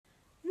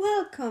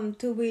Welcome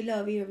to We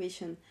Love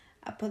Eurovision,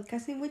 a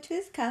podcast in which we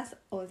discuss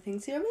all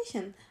things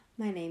Eurovision.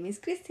 My name is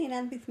Christina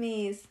and with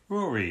me is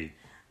Rory.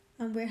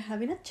 And we're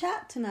having a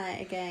chat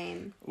tonight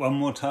again. One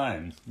more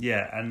time.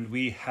 Yeah, and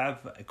we have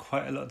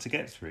quite a lot to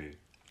get through.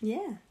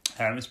 Yeah.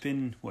 It's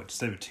been,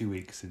 just over 2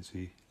 weeks since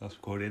we last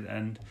recorded,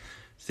 and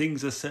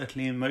things are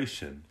certainly in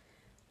motion.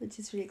 Which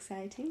is really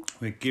exciting.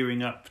 We're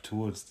gearing up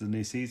towards the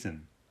new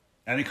season.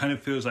 And it kind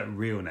of feels like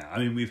real now. I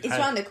mean, It's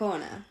around the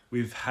corner.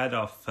 We've had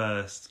our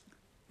first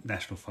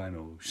national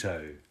final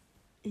show.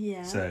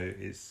 Yeah. So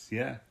it's,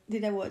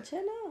 Did I watch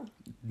it? No.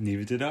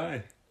 Neither did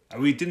I.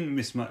 We didn't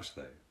miss much,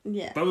 though.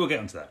 Yeah. But we'll get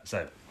onto that.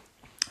 So,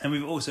 and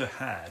we've also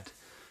had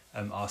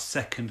our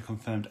second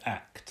confirmed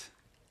act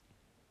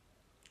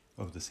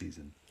of the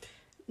season.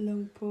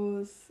 Long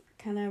pause.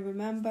 Can I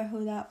remember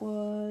who that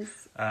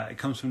was? It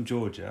comes from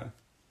Georgia.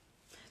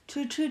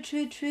 True.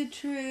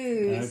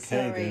 Okay,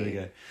 Sorry. there we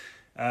go.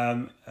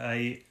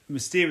 A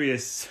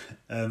mysterious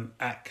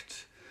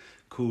act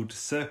called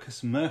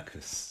Circus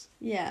Mercus.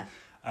 Yeah.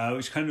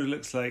 Which kind of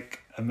looks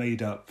like a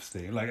made-up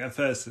thing. Like, at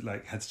first,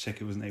 had to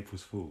check it wasn't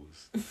April's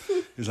Fool's.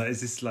 It was like,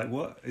 is this,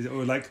 what?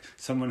 Or,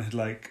 someone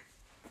had,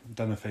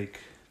 done a fake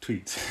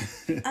tweet.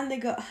 And they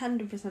got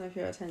 100% of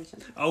your attention.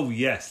 Oh,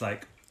 yes.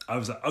 I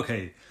was like,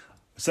 okay,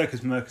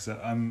 Circus Mercus,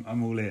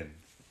 I'm all in.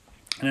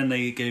 And then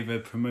they gave a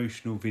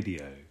promotional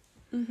video,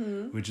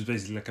 which is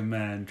basically a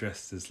man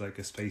dressed as,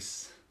 a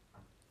space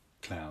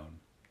clown.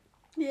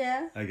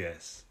 Yeah. I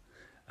guess.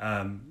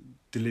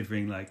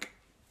 Delivering,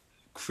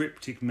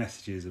 cryptic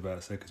messages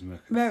about Circus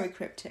Mercus. Very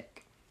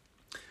cryptic.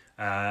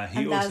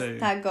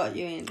 That got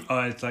you in.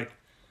 Oh, it's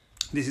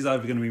this is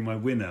either going to be my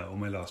winner or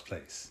my last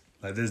place.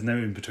 There's no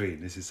in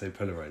between. This is so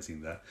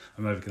polarising that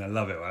I'm either going to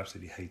love it or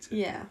absolutely hate it.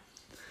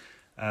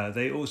 Yeah.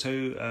 They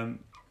also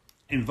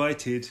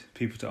invited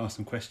people to ask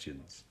them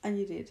questions. And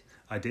you did.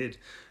 I did.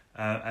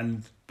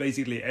 And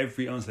basically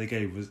every answer they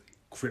gave was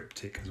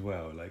cryptic as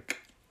well.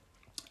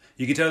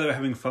 You could tell they were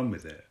having fun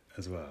with it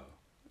as well.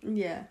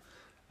 Yeah.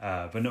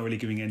 But not really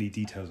giving any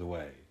details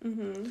away.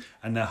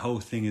 And their whole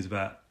thing is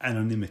about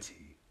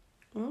anonymity.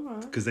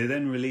 Because they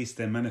then released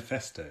their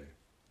manifesto,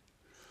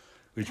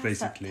 which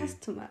That's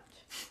too much.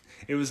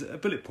 It was a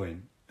bullet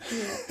point.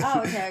 Yeah.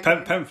 Oh, okay.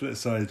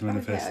 Pamphlet-sized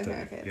manifesto.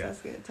 Okay. Yeah.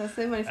 That's good. That's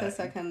the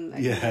manifesto I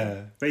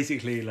can...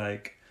 Basically,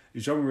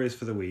 genres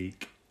for the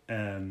week.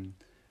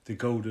 The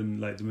golden,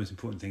 the most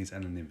important thing is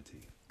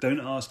anonymity. Don't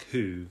ask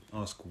who,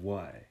 ask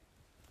why.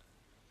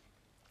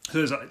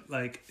 So it's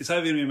it's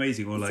either going to be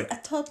amazing or a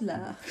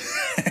toddler.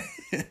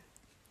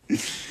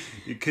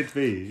 It could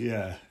be,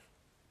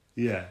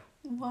 yeah.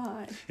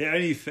 Why? It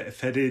only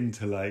fed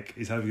into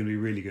it's either going to be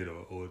really good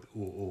or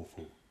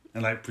awful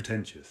and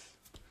pretentious.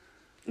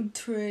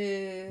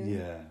 True.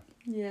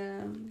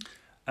 Yeah.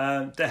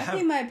 I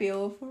think it might be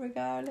awful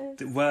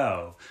regardless.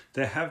 Well,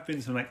 there have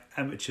been some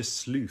amateur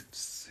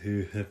sleuths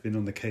who have been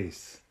on the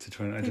case to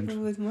try and identify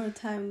people with more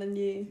time than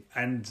you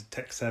and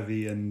tech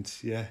savvy and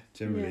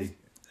generally.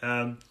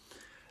 Yeah.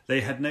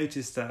 They had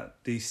noticed that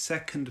the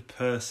second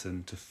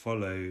person to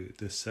follow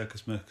the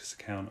Circus Mercus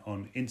account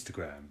on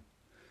Instagram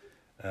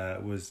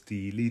was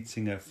the lead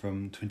singer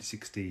from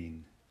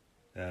 2016,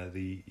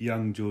 the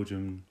young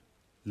Georgian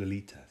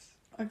Lolitas.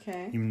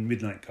 Okay. In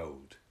Midnight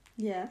Gold.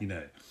 Yeah.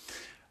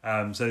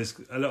 So there's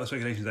a lot of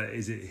speculation that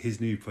is it his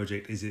new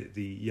project, is it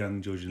the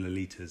young Georgian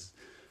Lolitas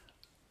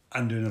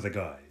under another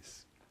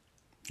guise?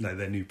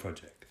 Their new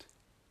project.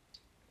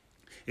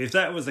 If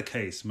that was the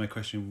case, my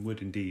question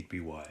would indeed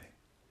be why.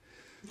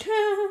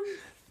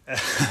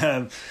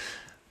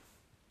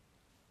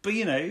 But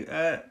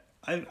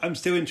I'm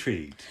still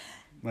intrigued.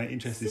 My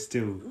interest is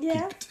still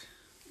piqued.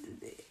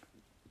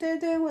 They're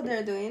doing what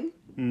they're doing.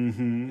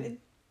 Mm-hmm.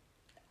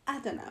 I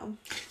don't know.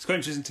 It's quite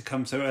interesting to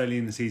come so early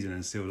in the season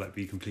and still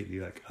be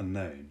completely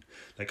unknown.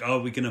 Are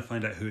we going to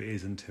find out who it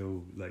is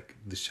until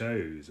the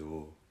shows,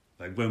 or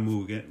when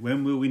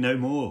will we know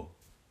more?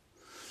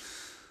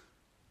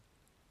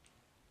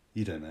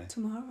 You don't know.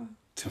 Tomorrow.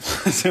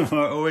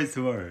 Tomorrow, always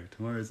tomorrow.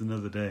 Tomorrow's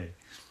another day.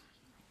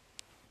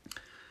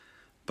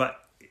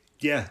 But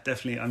yeah,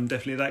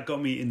 definitely that got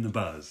me in the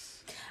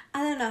buzz.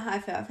 I don't know how I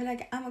feel. I feel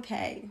like I'm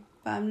okay,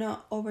 but I'm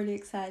not overly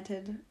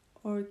excited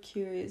or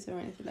curious or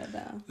anything like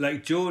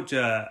that.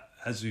 Georgia,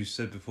 as we've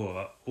said before,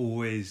 are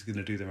always going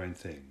to do their own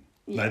thing.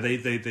 Yeah.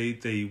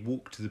 They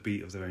walk to the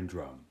beat of their own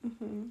drum.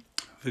 Mm-hmm.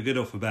 For good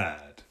or for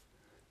bad,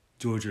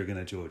 Georgia are going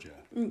to Georgia.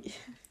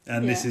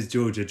 And this is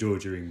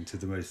Georgiaing to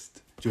the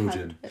most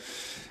Georgian.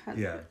 100%.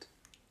 Yeah.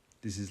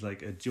 This is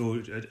a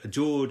George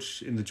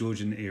in the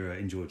Georgian era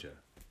in Georgia.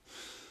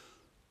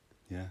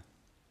 Yeah.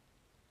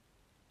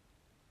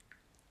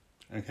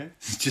 Okay.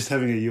 Just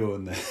having a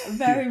yawn there. A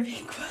very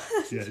big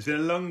one. Yeah, it's been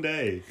a long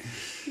day.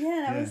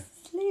 Yeah, I was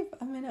asleep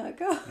a minute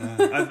ago.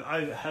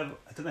 I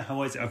don't know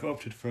how I've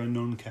opted for a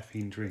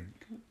non-caffeine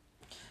drink.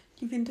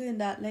 You've been doing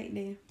that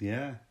lately.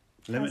 Yeah.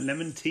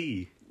 Lemon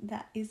tea.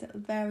 That is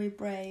very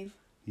brave.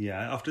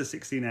 Yeah, after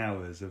 16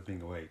 hours of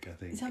being awake, I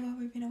think. Is that what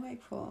we've been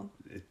awake for?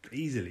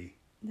 Easily.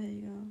 There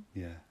you go.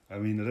 Yeah. I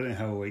mean, I don't know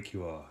how awake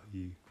you are.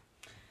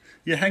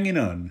 You're hanging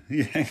on.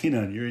 You're hanging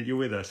on. You're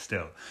with us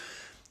still.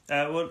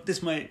 Well,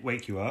 this might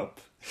wake you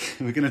up.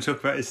 We're going to talk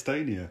about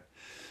Estonia.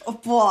 Oh,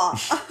 what?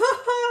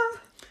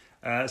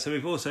 So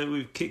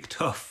we've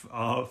kicked off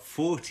our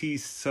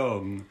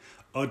 40-song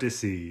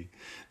odyssey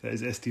that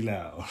is Esti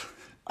Lau.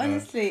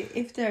 Honestly,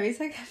 if there is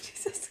a country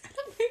that's gonna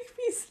make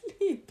me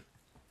sleep.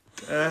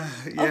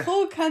 Yeah. Of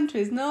all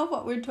countries, not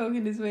what we're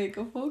talking this week.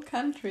 Of all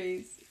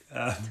countries,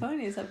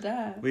 Estonia's up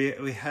there.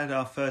 We had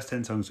our first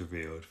 10 songs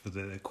revealed for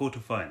the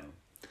quarter-final.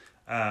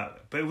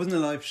 But it wasn't a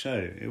live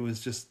show. It was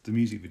just the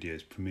music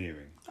videos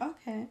premiering.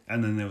 Okay.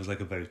 And then there was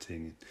like a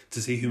voting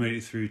to see who made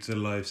it through to the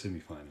live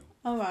semi-final.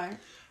 All right.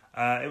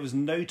 It was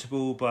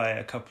notable by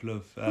a couple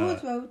of... Who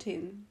was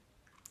voting?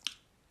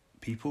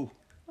 People.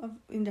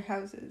 In their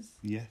houses?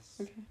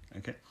 Yes.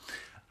 Okay.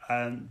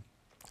 A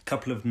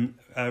couple of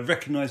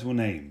recognisable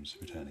names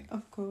returning.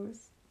 Of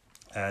course.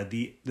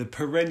 The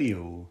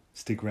perennial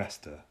Stig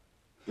Rasta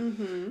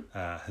Mm-hmm.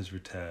 has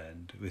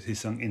returned with his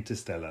song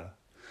Interstellar.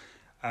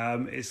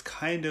 It's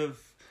kind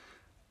of...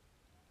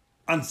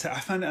 I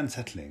find it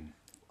unsettling.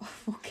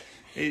 Okay.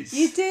 It's,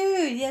 you do?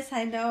 Yes,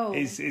 I know.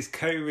 It's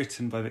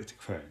co-written by Victor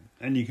Crone,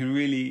 and you can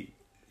really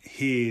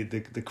hear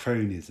the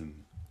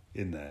Cronism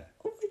in there.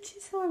 Which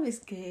is always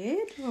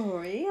good,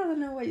 Rory. I don't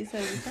know what you're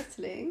saying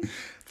unsettling.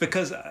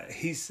 Because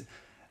he's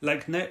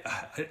like, no,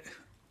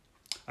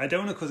 I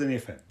don't want to cause any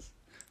offence,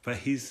 but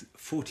he's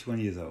 41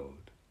 years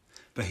old,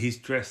 but he's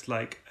dressed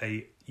like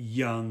a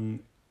young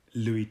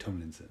Louis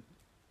Tomlinson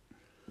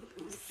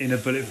in a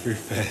bulletproof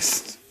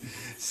vest,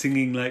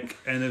 singing like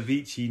an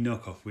Avicii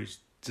knockoff, which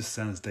just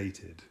sounds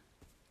dated.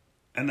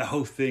 And the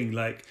whole thing,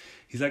 like,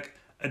 he's like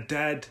a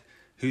dad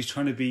who's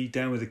trying to be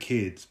down with the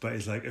kids, but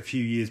is like a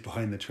few years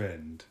behind the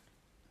trend.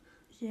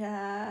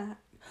 Yeah.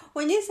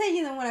 When you say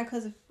you don't want to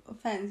cause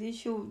offence, you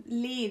should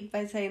lead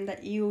by saying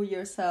that you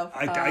yourself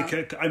I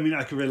could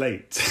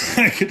relate.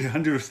 I could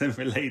 100%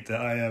 relate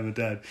that I am a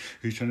dad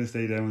who's trying to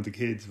stay down with the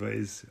kids, but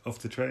is off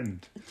the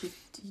trend.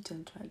 You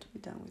don't try to be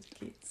down with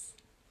kids.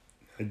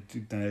 I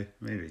do know,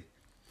 maybe.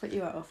 But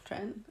you are off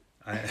trend.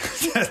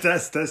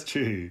 That's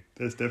true.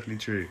 That's definitely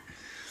true.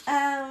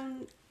 I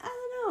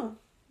don't know.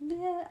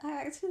 Yeah,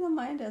 I actually don't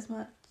mind as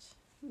much.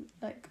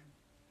 Like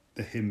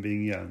Him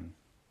being young.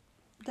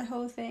 the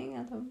whole thing.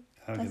 I don't.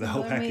 Okay, the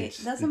whole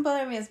package. Doesn't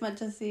bother me as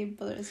much as it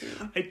bothers you.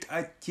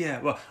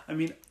 Yeah. Well, I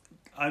mean,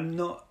 I'm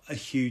not a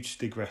huge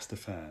Stig Rasta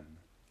fan.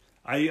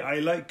 I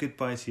like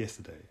Goodbye to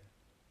Yesterday.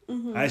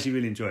 Mm-hmm. I actually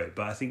really enjoy it,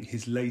 but I think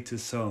his later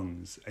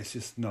songs, it's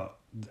just not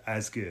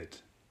as good.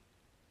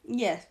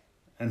 Yes.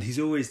 And he's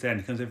always there,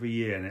 and he comes every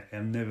year, and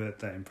I'm never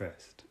that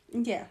impressed.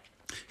 Yeah.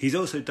 He's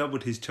also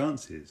doubled his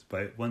chances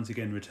by once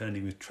again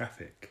returning with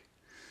Traffic,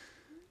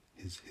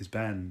 his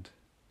band.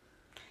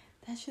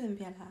 That shouldn't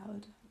be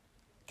allowed.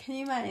 Can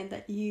you imagine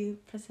that you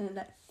presented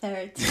like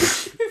 30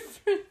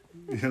 different...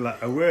 You're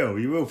like,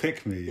 you will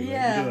pick me.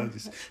 Yeah. Like,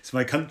 it's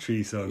my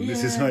country song. Yeah.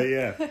 This is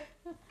my,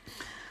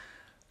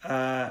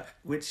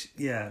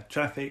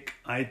 Traffic,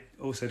 I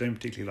also don't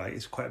particularly like.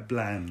 It's quite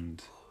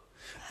bland.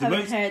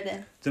 Haven't heard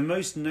it. The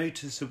most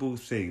notable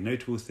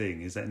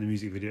thing is that in the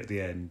music video at the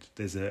end,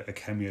 there's a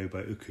cameo by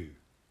Uku.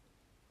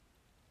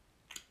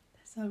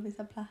 There's always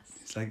a plus.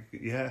 It's like,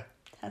 yeah.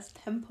 It has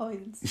 10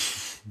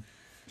 points.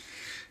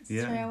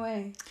 Yeah. Straight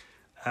away.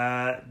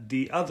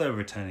 The other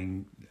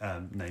returning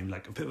name,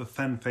 like a bit of a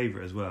fan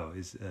favourite as well,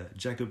 is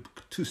Jakub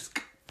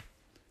Tusk.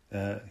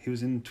 He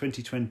was in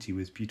 2020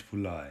 with Beautiful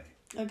Lie.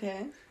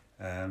 Okay.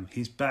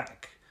 He's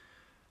back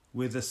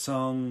with a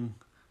song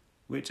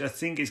which I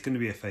think is going to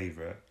be a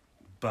favourite,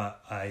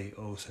 but I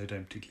also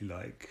don't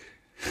particularly like,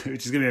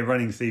 which is going to be a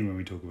running theme when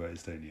we talk about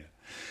Estonia.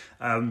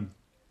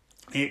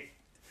 It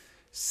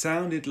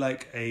sounded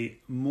like a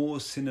more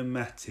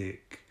cinematic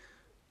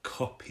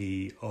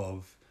copy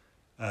of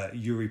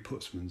Yuri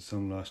Putzman's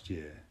song last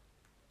year.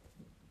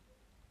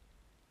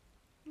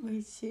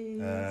 Which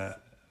is...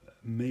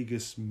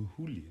 Megas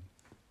Muhulian.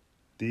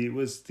 It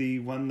was the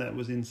one that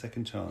was in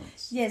Second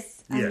Chance.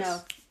 Yes, I know.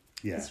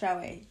 Yeah. It's right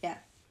away, yeah.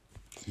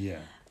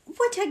 Yeah.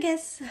 Which I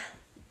guess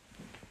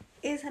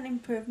is an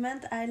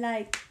improvement. I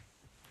like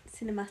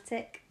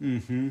cinematic.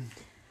 Mm-hmm.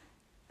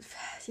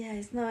 Yeah,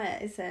 it's not...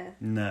 It's a...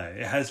 No,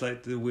 it has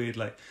like the weird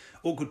like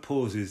awkward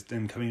pauses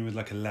then coming in with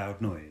like a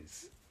loud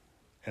noise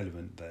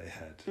element that it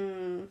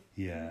had.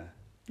 Yeah.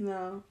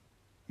 No.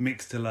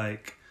 Mixed to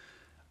like...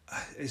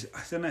 I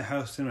don't know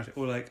how cinematic...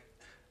 Or like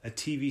a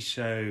TV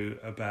show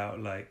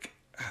about like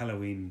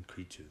Halloween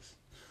creatures.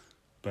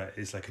 But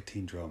it's like a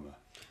teen drama.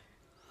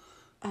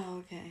 Oh,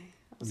 okay.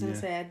 I was going to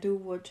say, I do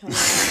watch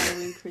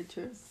Halloween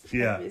creatures.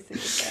 Yeah. Every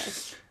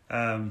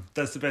single day.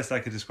 That's the best I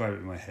could describe it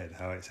in my head,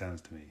 how it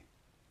sounds to me.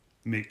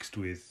 Mixed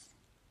with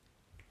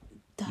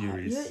Dark.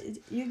 Yuri's.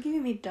 You're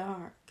giving me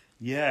dark.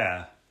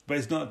 Yeah. But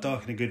it's not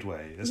dark in a good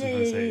way. That's what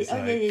I'm saying. It's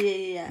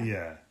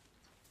Yeah.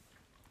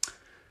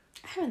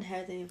 I haven't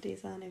heard any of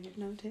these. I don't even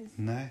notice.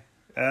 No.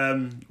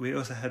 We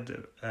also had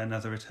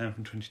another return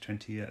from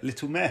 2020,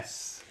 Little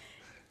Mess.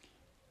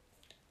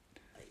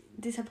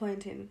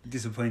 Disappointing.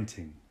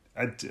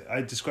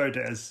 I described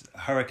it as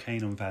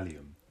hurricane on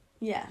Valium.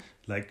 Yeah.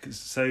 Like,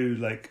 so,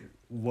 like,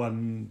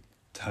 one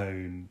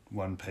tone,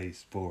 one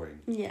pace, boring.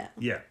 Yeah.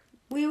 Yeah.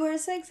 We were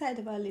so excited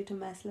about Little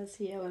Mess last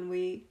year when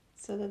we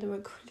saw that they were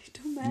called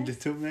Little Mess.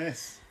 Little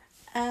Mess.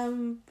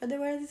 But they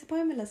were a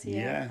disappointment last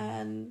year. Yeah.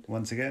 And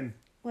once again.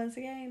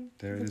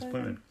 They're a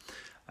disappointment.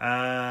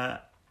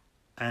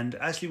 And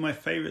actually my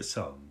favourite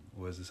song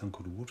was a song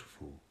called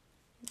Waterfall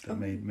that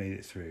made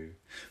it through.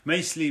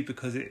 Mostly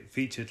because it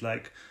featured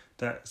like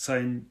that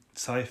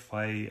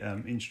sci-fi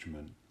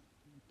instrument.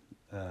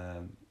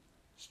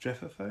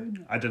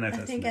 Strephone? I don't know if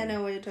that's I think I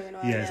know what you're talking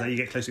about. Yeah, it's like you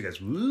get closer, it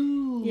goes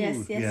woo.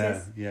 Yes.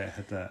 Yeah, it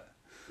had that.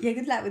 Yeah,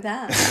 good luck with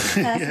that.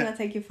 That's gonna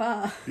take you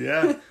far.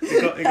 Yeah,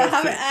 it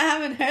got I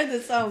haven't heard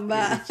the song,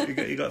 but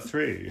you got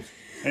through.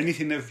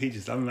 Anything that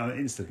features, I'm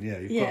instant. Yeah,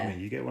 you've got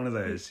me. You get one of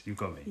those, you've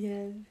got me.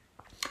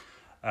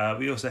 Yeah.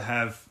 We also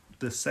have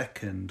the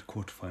second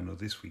quarterfinal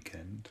this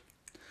weekend,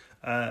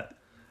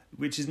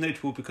 which is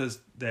notable because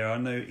there are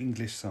no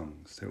English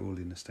songs. They're all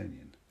in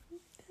Estonian.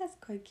 That's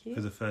quite cute.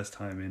 For the first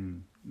time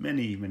in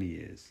many, many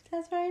years.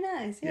 That's very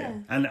nice, yeah.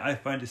 And I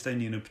find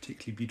Estonian a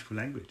particularly beautiful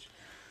language.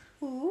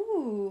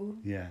 Ooh.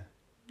 Yeah.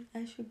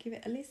 I should give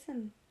it a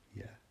listen.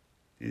 Yeah.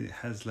 It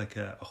has like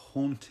a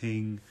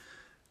haunting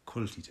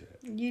quality to it.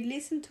 You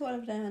listen to all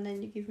of them and then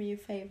you give me your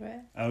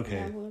favourite. Okay.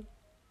 And I will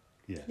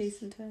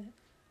listen to it.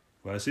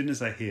 Well, as soon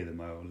as I hear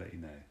them, I will let you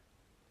know.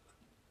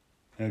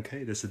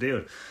 Okay, that's the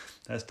deal.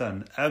 That's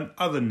done.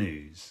 Other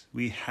news.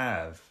 We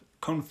have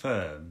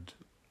confirmed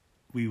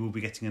we will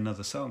be getting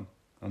another song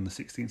on the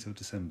 16th of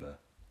December.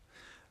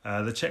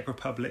 The Czech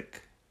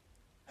Republic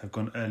have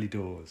gone early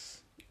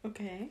doors.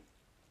 Okay.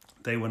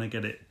 They want to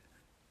get it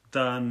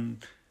done,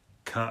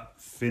 cut,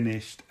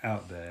 finished,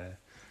 out there,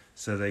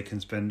 so they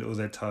can spend all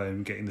their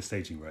time getting the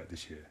staging right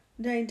this year.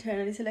 They're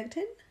internally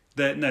selected?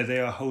 They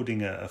are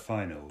holding a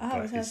final. Oh,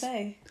 what was I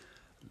say?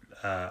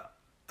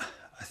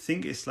 I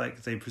think it's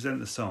like they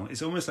present the song.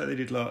 It's almost like they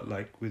did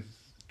like with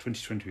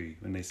 2020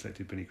 when they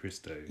selected Benny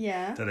Cristo.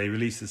 Yeah. That they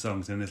release the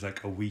songs and there's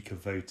like a week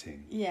of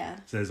voting. Yeah.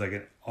 So there's like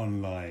an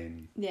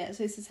online... Yeah,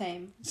 so it's the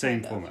same.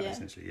 Same format,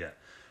 essentially, yeah.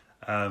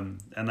 And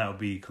that will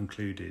be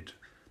concluded.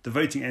 The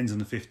voting ends on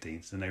the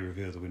 15th and they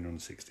reveal the winner on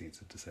the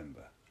 16th of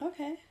December.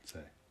 Okay. So.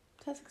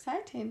 That's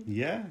exciting.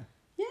 Yeah.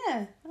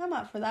 Yeah, I'm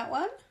up for that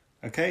one.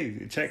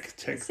 Okay, check.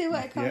 Let's see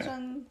what comes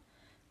on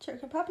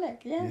Czech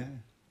Republic, yeah.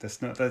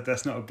 That's not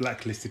a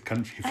blacklisted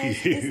country for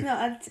you.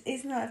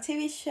 It's not a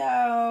TV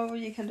show.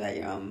 You can do it at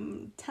your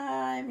own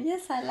time.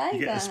 Yes, I like that.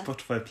 You get a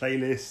Spotify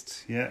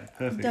playlist. Yeah,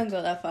 perfect. Don't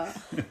go that far.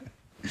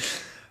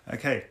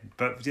 Okay,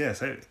 but yeah,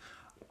 so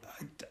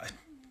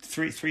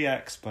three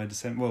acts by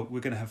December. Well, we're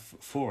going to have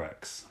 4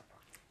 acts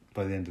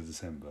by the end of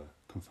December,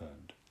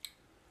 confirmed.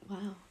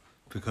 Wow.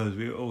 Because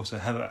we also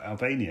have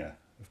Albania,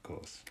 of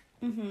course.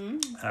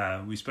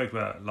 Mm-hmm. We spoke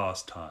about it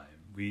last time.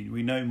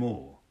 We know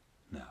more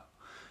now.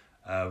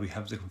 We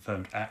have the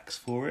confirmed acts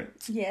for it.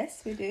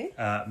 Yes, we do.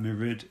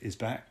 Mirud is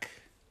back.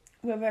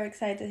 We're very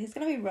excited. He's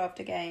going to be robbed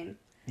again.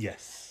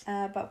 Yes.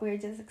 But we're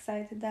just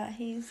excited that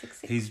he's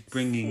succeeding. He's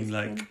bringing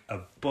like a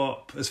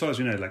bop, as far as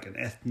we know, like an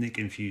ethnic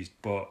infused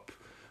bop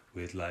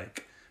with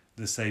like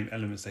the same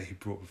elements that he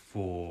brought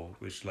before,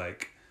 which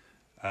like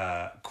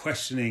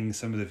questioning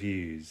some of the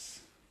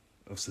views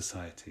of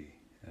society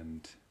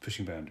and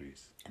pushing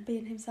boundaries. And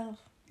being himself.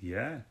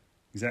 Yeah,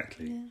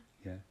 exactly.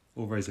 Yeah.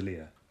 Or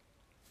Rosalia.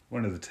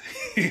 One of the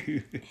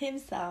two.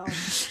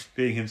 Himself.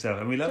 Being himself.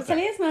 And we love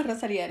Rosalia is not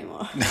Rosalia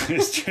anymore. No,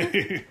 it's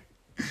true.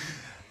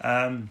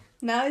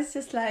 Now it's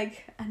just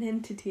like an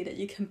entity that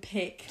you can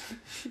pick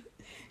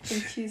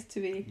and choose to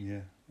be.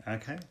 Yeah.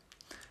 Okay.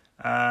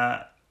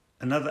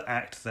 Another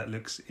act that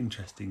looks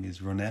interesting is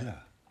Ronella.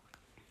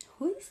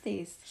 Who is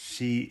this?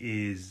 She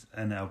is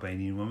an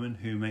Albanian woman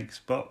who makes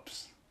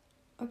bops.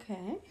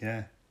 Okay.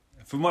 Yeah.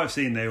 From what I've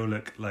seen, they all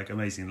look like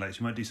amazing. Like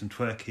she might do some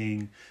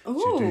twerking. Ooh.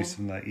 She'll do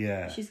some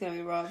She's gonna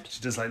be robbed.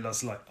 She does like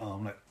lots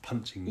of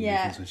punching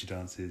movements when she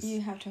dances. You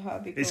have to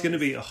have a big It's going to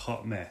be a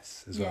hot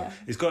mess as well.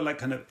 It's got like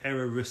kind of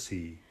Era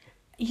Russi.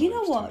 You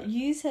know what?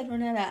 You said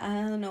Ronella,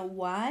 and I don't know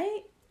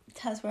why.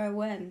 That's where I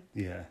went.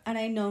 Yeah. And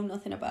I know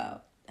nothing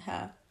about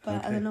her.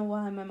 But I don't know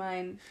why my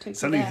mind took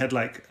something had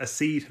like a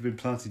seed had been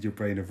planted in your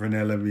brain of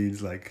Ronella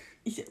means like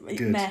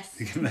good mess.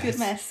 Good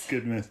mess.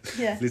 Good mess.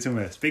 Yeah. Little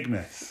mess. Big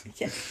mess.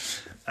 Yeah.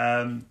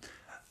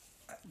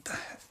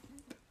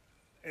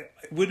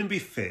 It wouldn't be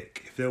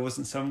thick if there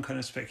wasn't some kind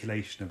of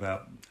speculation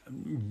about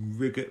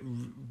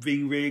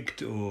being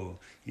rigged, or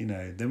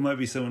there might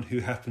be someone who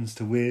happens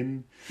to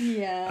win.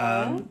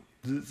 Yeah.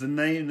 The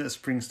name that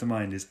springs to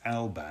mind is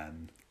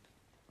Alban.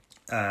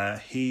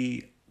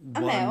 He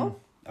won.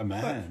 A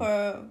man.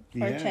 For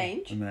a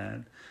change. A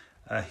man.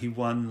 He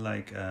won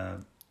like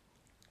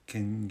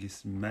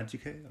King's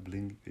Magic, I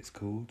believe it's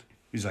called.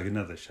 It's like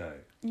another show.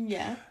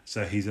 Yeah.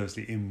 So he's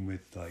obviously in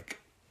with like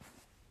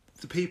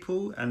the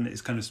people, and it's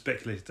kind of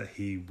speculated that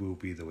he will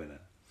be the winner.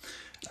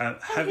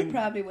 He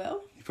probably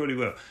will. He probably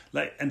will.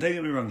 Like, and don't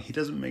get me wrong, he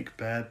doesn't make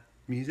bad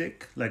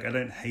music. Like, I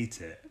don't hate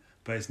it,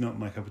 but it's not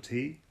my cup of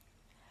tea.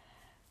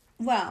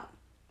 Well,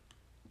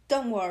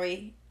 don't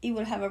worry, it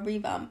will have a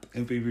revamp.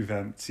 It'll be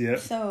revamped, yeah.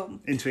 So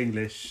into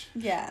English.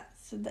 Yeah,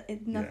 so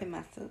nothing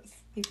matters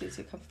if it's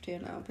your cup of tea or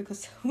not,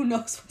 because who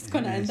knows what's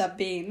gonna end up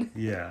being.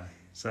 Yeah.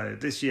 So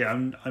this year,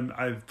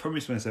 I've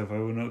promised myself I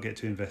will not get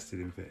too invested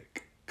in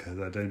Vic, because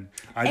I don't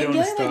Enjoy want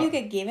to start. what you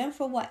get given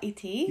for what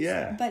it is.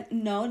 Yeah. But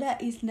know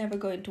that it's never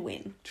going to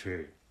win.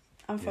 True.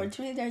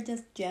 Unfortunately, they're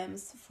just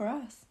gems for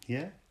us.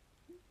 Yeah.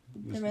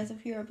 The rest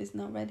of Europe is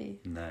not ready.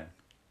 No,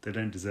 they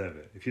don't deserve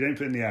it. If you don't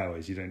put in the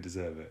hours, you don't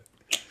deserve it.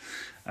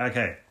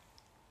 Okay.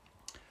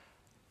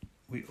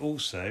 We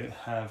also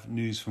have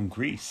news from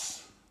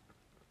Greece.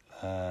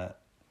 ERT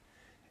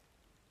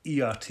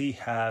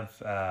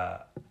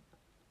have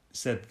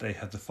said they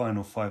have the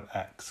final 5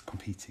 acts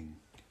competing.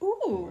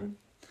 Ooh.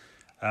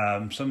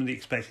 Some of the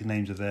expected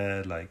names are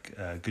there, like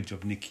Good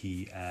Job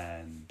Nikki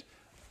and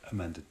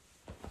Amanda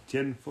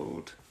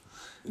Jenford.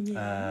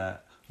 Yeah.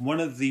 One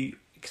of the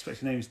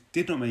expected names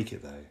did not make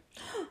it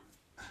though.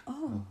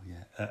 Oh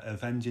yeah,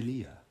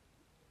 Evangelia,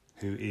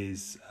 who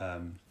is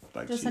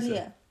like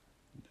Rosalia.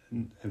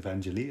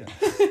 Evangelia.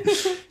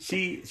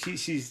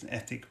 she's an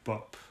ethnic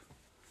bop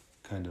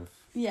kind of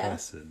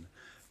person,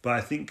 but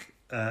I think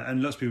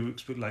and lots of people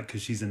expect, like,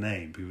 because she's a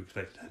name, people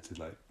expect her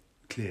to like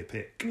clear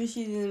pick. But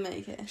she didn't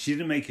make it. She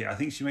didn't make it. I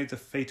think she made the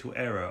fatal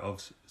error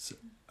of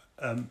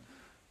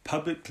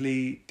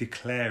publicly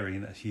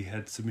declaring that she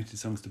had submitted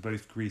songs to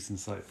both Greece and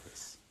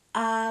Cyprus.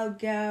 Oh,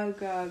 go.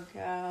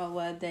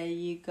 Well, there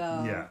you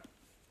go. Yeah.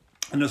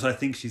 And also, I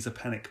think she's a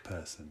Panic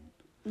person.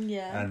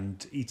 Yeah. And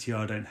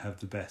ETR don't have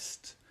the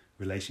best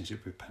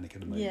relationship with Panic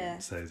at the moment. Yeah.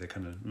 So they're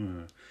kind of...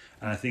 And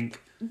I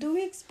think... Do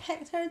we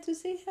expect her to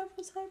see her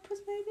for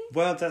Cyprus, maybe?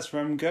 Well, that's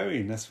where I'm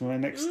going. That's my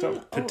next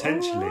stop,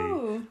 potentially.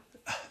 Oh.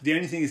 The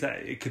only thing is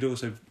that it could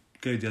also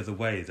go the other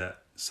way,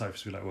 that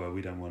Cyprus would be like, well,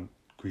 we don't want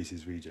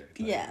Greece's reject.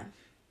 Like, Yeah.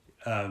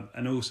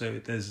 And also,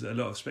 there's a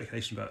lot of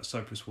speculation about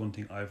Cyprus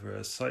wanting either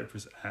a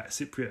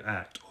Cypriot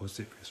act or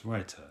Cyprus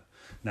writer.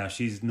 Now,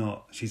 she's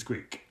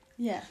Greek.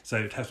 Yeah. So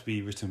it'd have to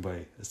be written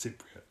by a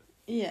Cypriot.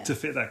 Yeah. To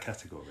fit that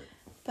category.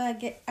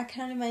 But I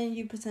can't imagine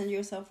you present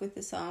yourself with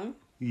the song.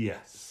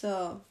 Yes.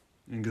 So.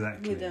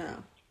 Exactly. We don't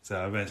know.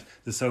 So I bet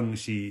the song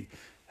she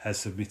has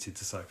submitted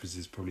to Cyprus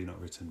is probably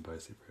not written by a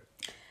Cypriot.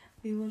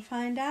 We will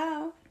find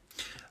out.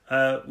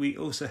 We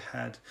also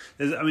had...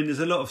 There's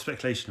a lot of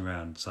speculation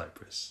around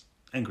Cyprus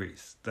and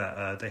Greece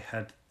that they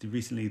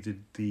recently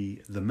did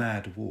the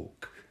Mad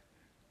Walk.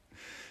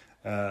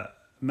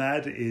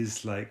 Mad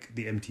is like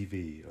the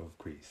MTV of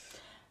Greece.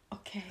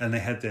 Okay. And they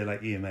had their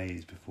like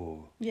EMAs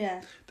before.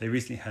 Yeah. They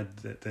recently had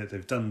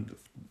they've done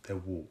their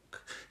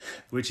walk,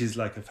 which is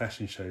like a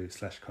fashion show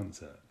 /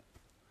 concert.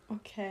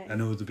 Okay.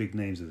 And all the big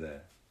names are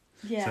there.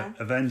 Yeah.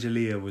 So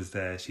Evangelia was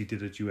there. She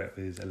did a duet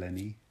with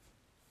Eleni.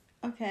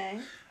 Okay.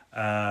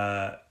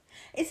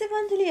 Is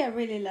Evangelia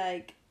really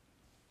like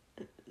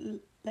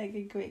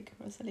a Greek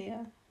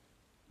Rosalia?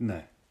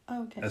 No.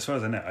 Oh, okay. As far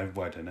as I know, I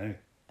don't know.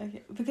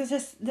 Okay, because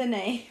that's the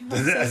name.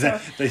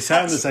 They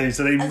sound the same,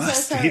 so they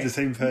must be the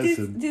same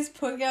person. This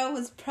poor girl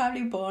was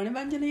probably born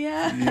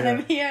Evangelia, and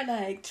I'm here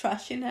like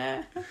trashing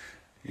her.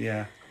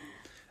 Yeah.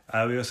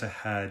 We also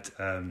had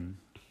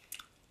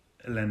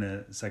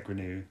Elena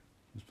Zagrenou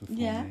was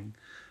performing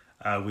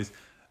with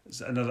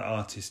another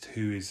artist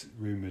who is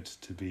rumoured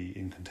to be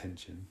in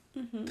contention,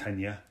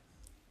 Tanya.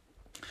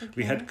 Okay.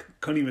 We had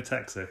Connie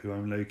Metaxa, who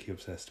I'm low-key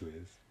obsessed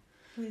with.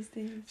 Who is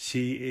this?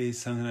 She is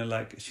something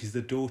like... She's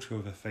the daughter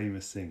of a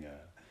famous singer.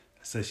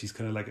 So she's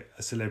kind of like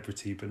a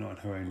celebrity, but not in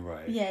her own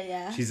right. Yeah,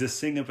 yeah. She's a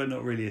singer, but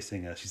not really a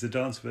singer. She's a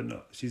dancer, but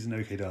not... She's an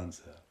okay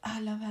dancer. I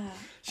love her.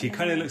 She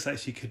kind of looks like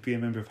she could be a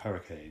member of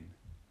Hurricane.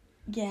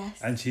 Yes.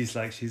 And she's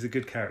a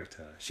good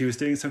character. She was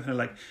doing some kind of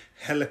like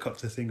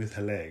helicopter thing with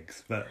her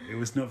legs, but it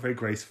was not very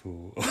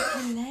graceful.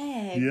 Her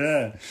legs?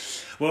 Yeah.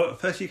 Well,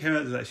 first she came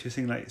out to that, she was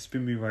singing like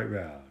Spin Me Right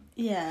Round.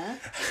 Yeah.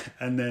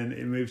 And then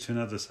it moved to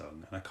another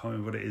song, and I can't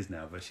remember what it is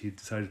now, but she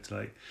decided to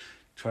like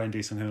try and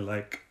do some kind of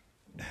like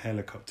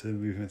helicopter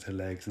movement with her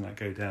legs and like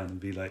go down and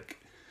be like...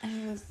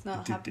 And it was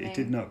not happening. It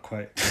did not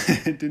quite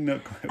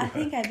work. I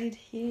think I did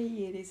hear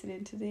you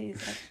listening to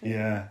this, actually.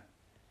 Yeah.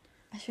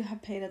 I should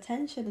have paid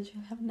attention. I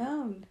should have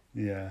known.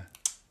 Yeah.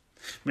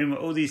 Meanwhile,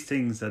 all these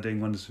things are doing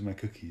wonders for my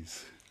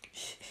cookies.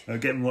 I'll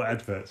get more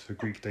adverts for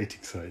Greek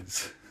dating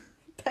sites.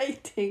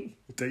 Dating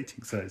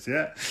sites,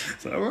 yeah.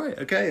 So, all right,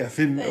 okay. I've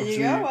been... There you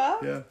go, well.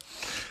 Yeah.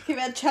 Give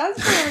it a chance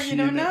for it, you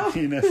don't know.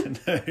 You never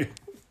know.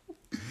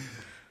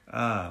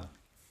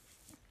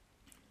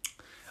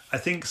 I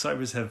think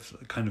Cyprus have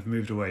kind of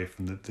moved away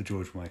from the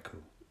George Michael.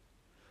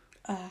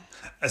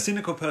 A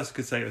cynical person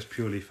could say it was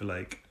purely for,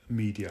 like,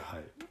 media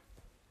hype.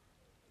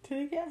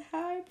 Did it get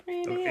hype,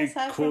 really?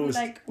 Aside from,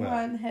 like,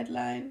 one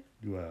headline?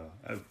 Well,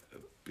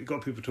 it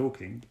got people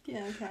talking.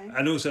 Yeah, okay.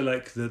 And also,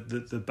 like,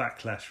 the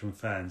backlash from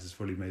fans has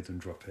probably made them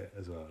drop it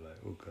as well. Like,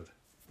 oh, God,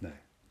 no.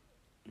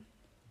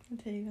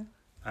 There you go.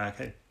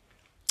 Okay.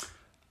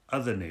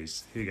 Other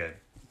news. Here we go.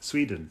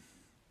 Sweden.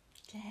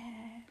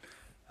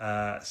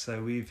 Yeah.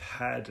 So we've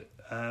had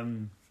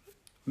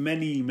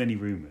many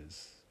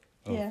rumours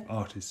of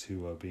artists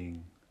who are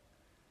being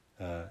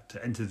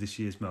to enter this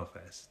year's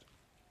Melfest.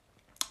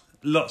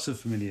 Lots of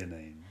familiar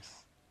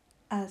names.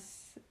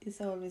 As is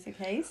always the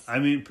case. I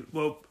mean,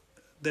 well,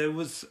 there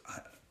was...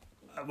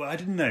 I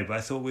didn't know, but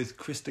I thought with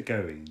Krista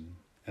going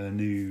and a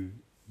new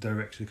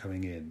director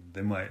coming in,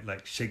 they might,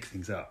 like, shake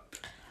things up.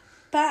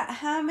 But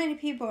how many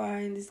people are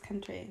in this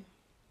country?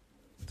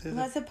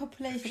 What's the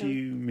population? A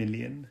few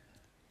million.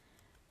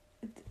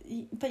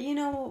 But you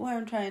know where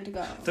I'm trying to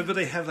go. But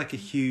they have, like, a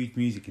huge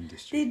music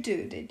industry. They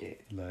do.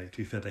 Like, to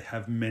be fair, they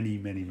have many,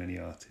 many, many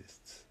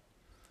artists.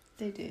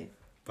 They do.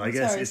 But I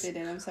guess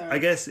I'm sorry. I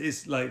guess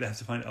it's like they have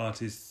to find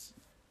artists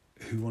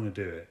who want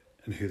to do it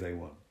and who they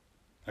want.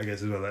 I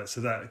guess as well.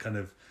 So that kind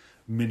of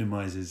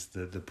minimises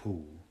the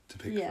pool to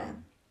pick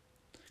from.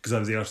 Because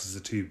either the artists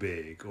are too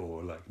big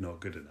or like not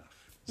good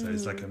enough. So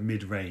it's like a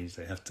mid-range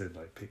they have to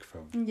like pick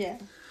from. Yeah.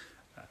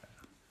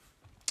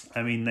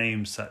 I mean,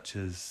 names such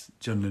as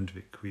John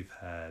Lundvik we've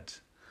had.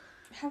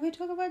 Have we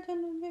talked about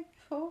John Lundvik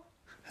before?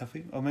 Have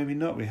we? Or maybe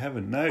not. We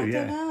haven't. No, I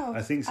don't know.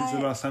 I think since the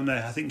last time. No,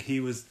 I think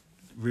he was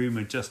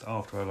rumoured just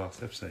after our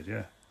last episode.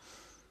 Yeah.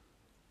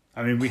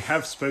 I mean, we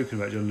have spoken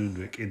about John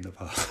Lundvik in the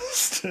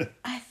past.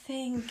 I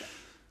think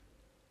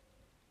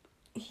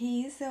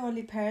he's the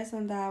only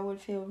person that I would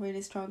feel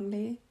really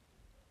strongly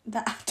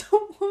that I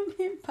don't want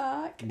him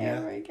back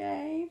ever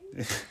again.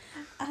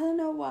 I don't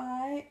know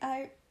why.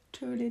 I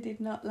truly did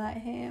not like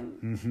him.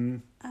 Mm-hmm.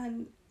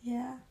 And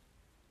yeah,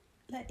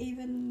 like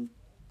even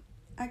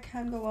I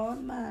can't go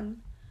on,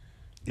 man.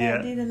 Yeah.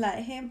 I didn't like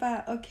him,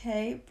 but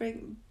okay,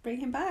 bring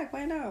him back.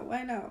 Why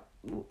not?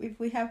 If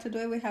we have to do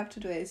it, we have to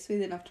do it. It's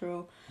Sweden after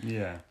all.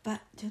 Yeah.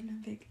 But John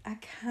Lundvik, I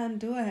can't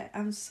do it.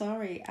 I'm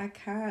sorry, I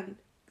can't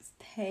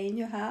stay in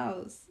your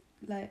house.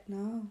 Like,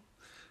 no.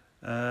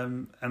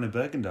 Anna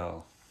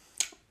Bergendahl.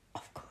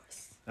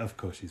 Of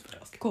course, she's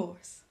back. Of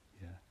course.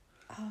 Yeah.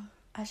 Oh,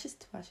 Ashes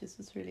to Ashes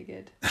was really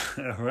good.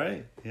 All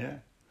right. Yeah.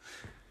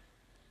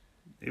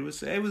 It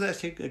was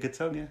actually a good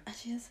song. Yeah. And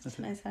she has such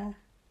nice hair.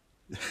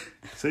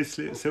 So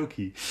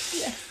silky.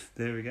 Yes.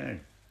 There we go.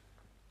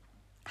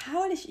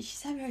 How old is she?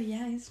 She's very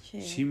young, isn't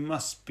she? She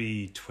must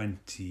be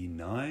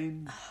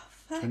 29,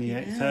 Oh,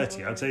 28,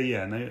 30. I'd say,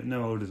 yeah,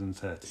 no older than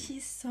 30.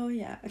 She's so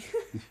young.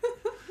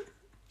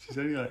 She's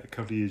only like a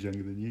couple of years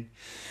younger than you.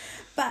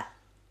 But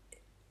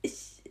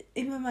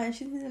in my mind,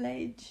 she's middle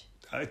age.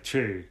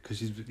 True, because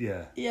she's,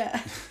 yeah. Yeah.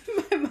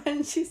 In my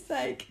mind, she's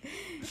like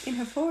in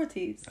her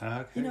 40s.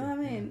 Okay. You know what I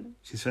mean? Yeah.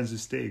 She's friends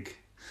with Stig.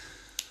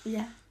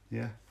 Yeah.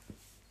 Yeah.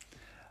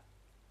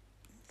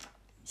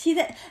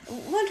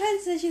 What I'm trying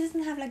to say, she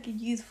doesn't have like a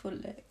youthful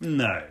look.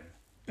 No.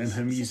 And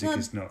her music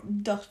she's is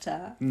not.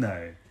 Dotter.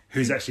 No.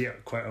 Who's actually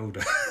quite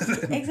older.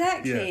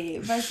 Exactly.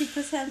 Yeah. But she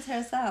presents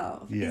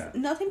herself. Yeah. It's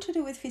nothing to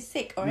do with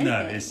physique or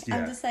anything. No,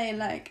 I'm just saying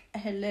like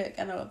her look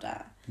and all of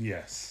that.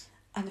 Yes.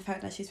 And the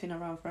fact that she's been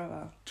around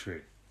forever.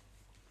 True.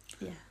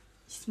 Yeah.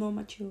 She's more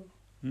mature.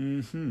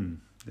 Mm-hmm.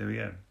 There we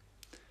go.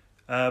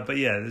 But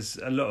yeah, there's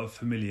a lot of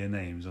familiar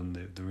names on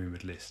the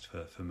rumoured list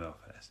for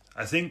Melfest.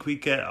 I think we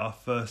get our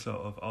first lot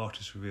of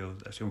artist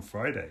reveals actually on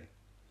Friday.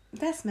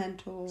 That's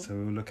mental. So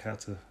we'll look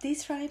out to...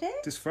 This Friday?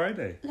 This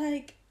Friday.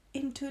 Like,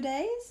 in 2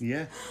 days?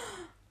 Yeah.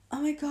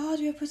 Oh my god,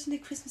 we are putting the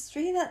Christmas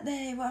tree that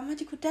day. What a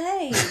magical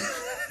day.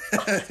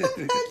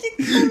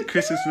 Magical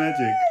Christmas day.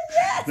 magic.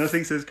 Yes.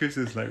 Nothing says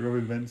Christmas like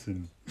Robin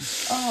Benson.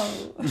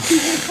 Oh.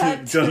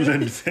 John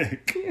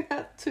Lundvik. You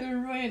had to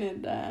ruin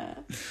it there.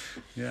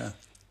 Yeah.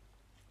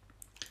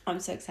 I'm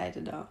so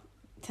excited though.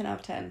 10 out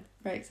of 10.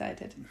 Very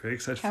excited. Very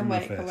excited Can't for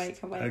wait, Melfest.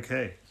 can't wait.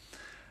 Okay.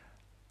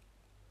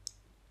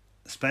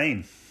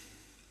 Spain.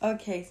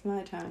 Okay, it's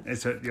my turn.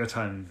 It's your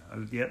time.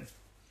 Yep.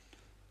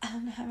 I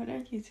don't have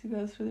energy to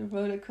go through the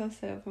roller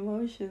coaster of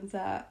emotions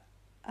that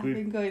I've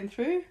been going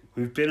through.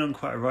 We've been on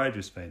quite a ride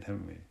with Spain,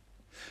 haven't we?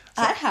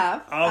 So I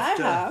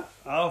have.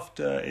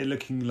 After it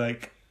looking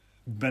like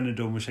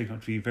Benidorm was shaping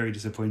up to be very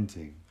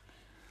disappointing.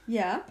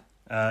 Yeah.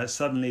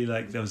 Suddenly,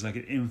 like there was like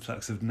an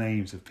influx of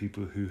names of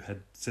people who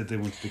had said they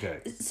wanted to go.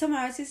 Some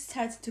artists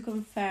started to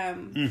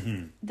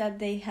confirm that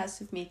they have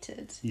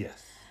submitted.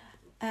 Yes.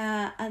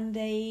 And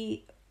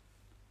they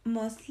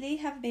mostly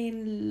have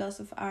been lots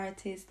of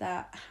artists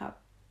that have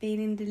been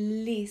in the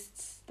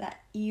lists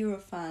that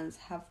Eurofans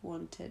have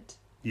wanted.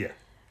 Yeah.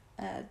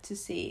 To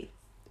see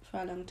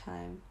for a long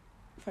time.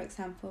 For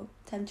example,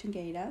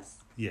 Tanchungaidas.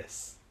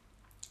 Yes.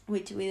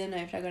 Which we don't know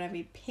if they're going to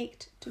be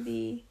picked to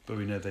be... But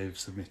we know they've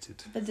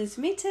submitted. But they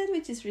submitted,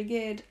 which is really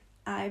good.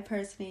 I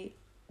personally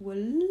would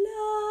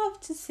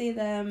love to see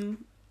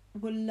them.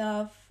 Would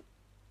love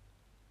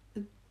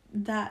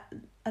that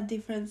a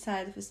different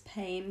side of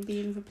Spain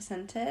being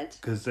represented.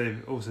 Because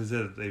they've also said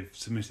that they've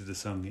submitted the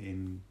song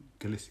in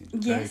Galician.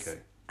 Yes, there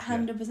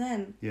you go.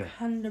 100%. Yeah.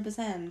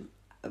 100%.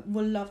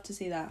 Would love to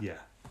see that. Yeah.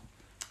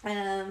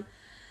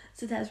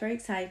 So that's very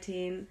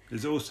exciting.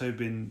 There's also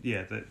been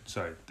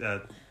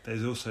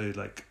there's also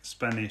like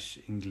Spanish,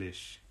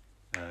 English,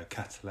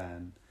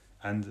 Catalan,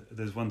 and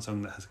there's one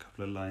song that has a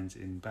couple of lines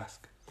in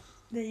Basque.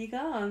 There you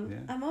go. Yeah.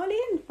 I'm all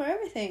in for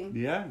everything.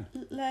 Yeah.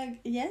 Like,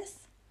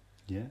 yes.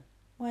 Yeah.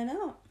 Why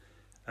not?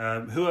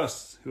 Who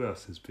else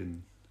has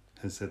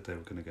has said they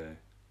were going to go.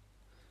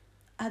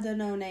 I don't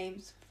know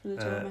names from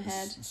the top of my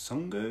head.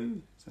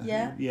 Songo?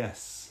 Yeah.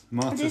 Yes.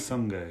 Marta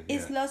Songo.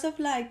 It's lots of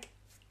like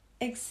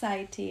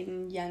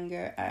exciting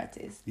younger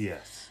artists.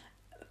 Yes.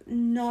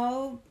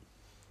 No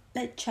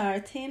like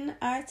charting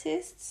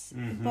artists,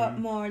 but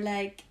more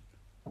like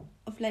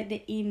of like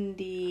the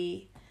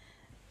indie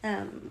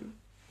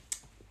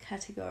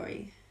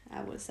category,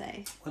 I would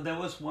say. Well, there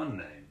was one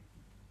name.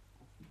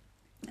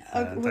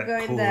 We're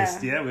going there.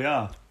 Yeah, we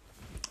are.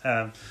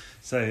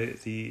 So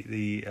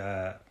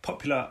the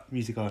popular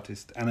music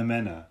artist Anna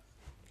Mena.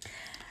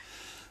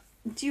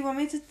 Do you want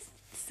me to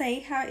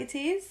say how it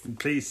is?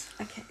 Please.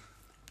 Okay.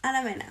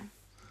 Anna Mena.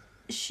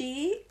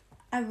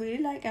 I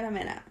really like Anna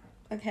Mena.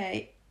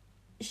 Okay.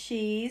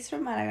 She's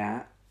from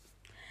Málaga.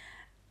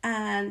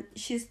 And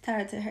she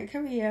started her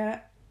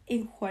career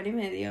in Juan y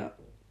Medio.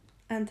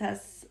 And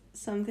that's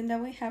something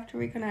that we have to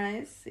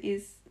recognize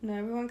is not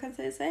everyone can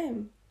say the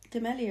same.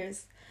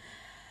 Gemeliers.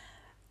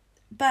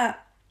 But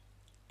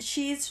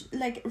she's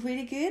like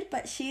really good,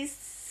 but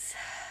she's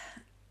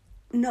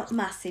not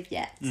massive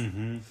yet.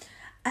 Mm-hmm.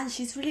 And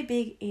she's really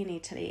big in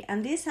Italy.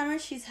 And this summer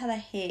she's had a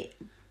hit,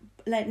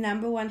 like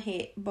 #1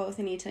 hit, both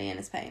in Italy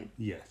and Spain.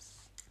 Yes.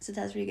 So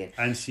that's really good.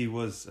 And she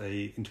was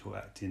a interval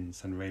act in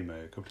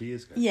Sanremo a couple of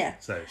years ago. Yeah.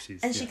 So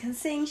she's... And she can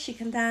sing, she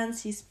can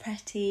dance, she's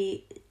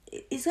pretty.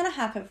 It's going to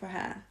happen for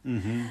her.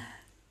 Mm-hmm.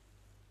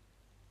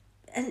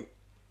 And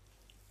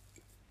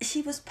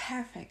she was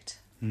perfect.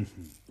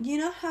 Mm-hmm. You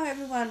know how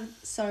everyone...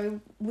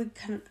 Sorry,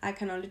 I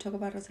can only talk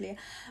about Rosalia.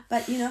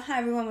 But you know how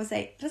everyone would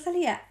say,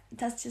 Rosalia,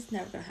 that's just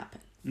never going to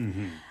happen.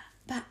 Mm-hmm.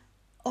 But...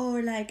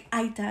 Or like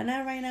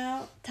Aitana right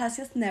now, that's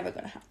just never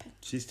going to happen.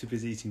 She's too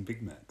busy eating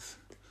Big Macs.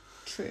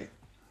 True.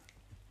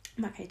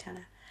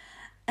 Aitana.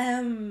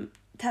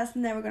 That's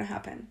never going to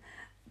happen.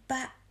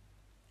 But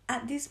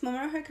at this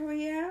moment of her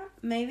career,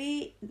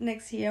 maybe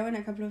next year or in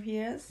a couple of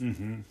years,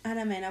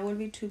 Anna Mena will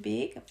be too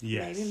big.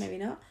 Yes. Maybe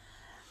not.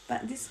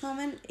 But this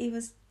moment, it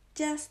was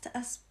just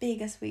as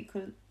big as we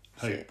could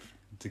hope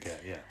to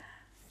get, yeah.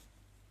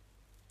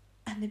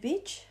 And the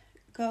bitch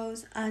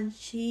goes and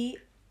she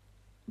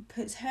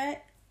puts her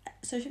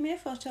social media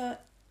photo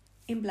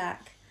in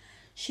black.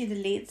 She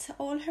deletes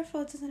all her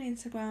photos on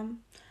Instagram.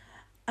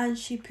 And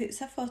she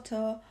puts a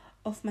photo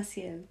of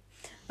Maciel.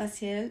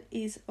 Maciel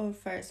is our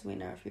first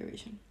winner of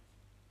Eurovision.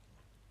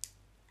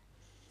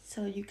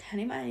 So you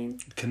can imagine.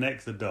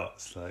 Connect the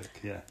dots, like,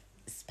 yeah.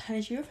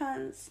 Spanish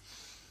Eurofans,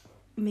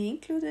 me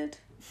included,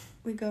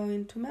 we go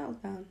into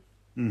meltdown.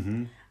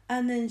 Mm-hmm.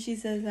 And then she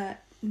says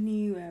that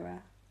new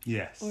era.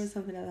 Yes. Or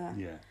something like that.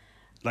 Yeah.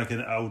 Like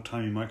an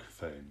old-timey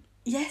microphone.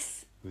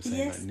 Yes. We're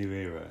saying like new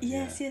era.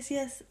 Yes.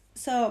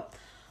 So,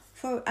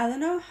 for I don't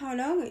know how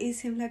long, it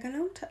seemed like a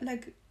long time,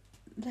 like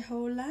the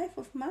whole life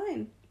of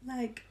mine.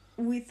 Like,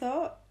 we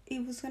thought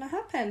it was going to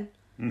happen.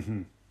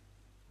 Mm-hmm.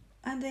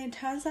 And then it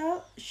turns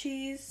out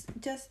she's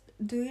just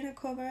doing a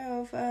cover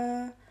of...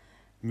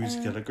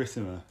 Musica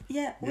Lagrissima.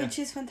 Yeah, which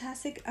is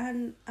fantastic.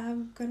 And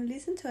I'm going to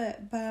listen to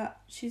it. But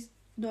she's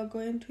not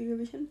going to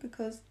Eurovision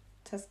because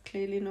that's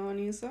clearly not a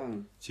new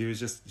song. She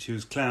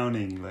was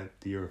clowning, like,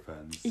 the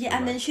Eurofans. Yeah,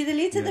 and then she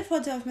deleted the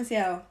photo of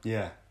Maciel.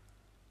 Yeah.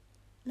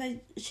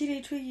 Like, she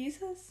literally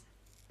uses.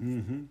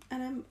 Mm-hmm.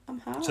 And I'm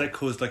hard. So that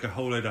caused like a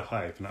whole load of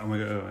hype, and like, oh my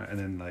god, and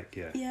then like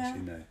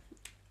actually no.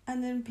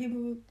 And then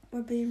people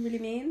were being really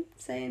mean,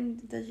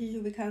 saying that she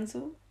should be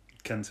cancelled.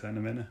 Cancel Anna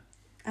Mena.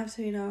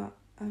 Absolutely not.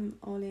 I'm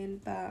all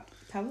in, but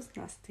that was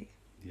nasty.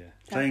 Yeah,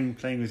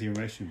 playing with your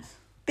emotions.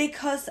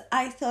 Because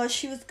I thought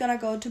she was gonna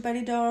go to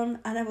Benidorm,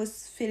 and I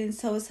was feeling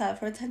so sad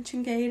for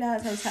Attention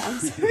Gaylas. I was like, I'm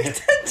sorry,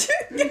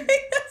 Attention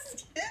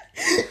Gaylas.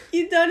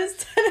 You don't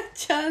stand a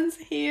chance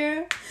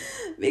here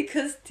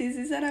because this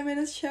is Anna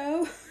Mena's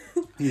show.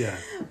 Yeah.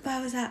 But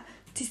I was like,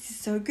 this is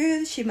so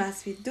good. She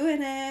must be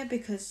doing it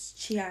because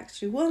she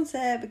actually wants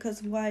it.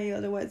 Because why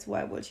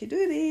would she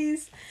do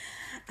this?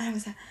 And I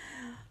was like,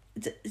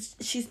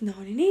 she's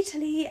known in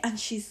Italy and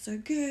she's so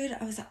good.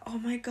 I was like, oh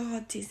my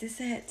god, this is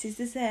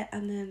it.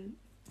 And then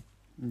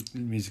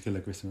Musica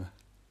Lagrissima.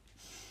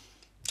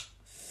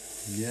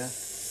 Yeah.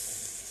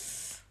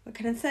 What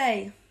can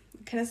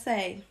I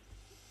say?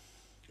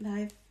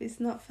 Life is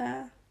not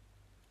fair.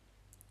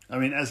 I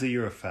mean, as a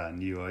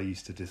Eurofan, you are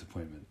used to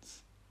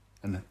disappointments.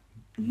 And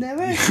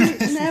Never. I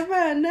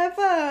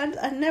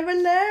never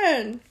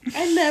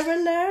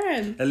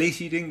learn. At least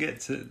you didn't get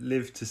to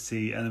live to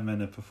see Anna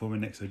Mena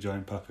performing next to a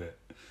giant puppet.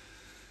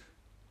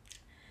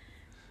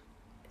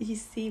 You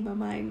see, my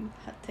mind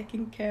had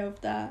taken care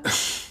of that.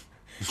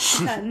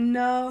 That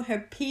no, her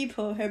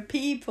people.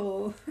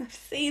 I've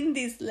seen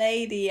this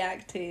lady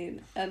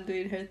acting and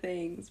doing her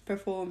things,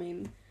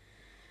 performing.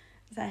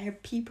 That her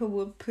people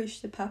will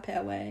push the puppet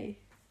away.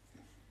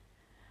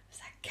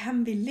 I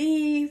can't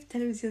believe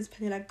Televisión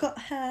Española got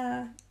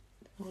her.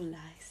 All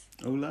lies.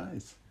 All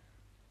lies.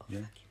 All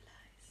fucking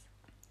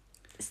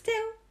lies.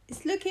 Still,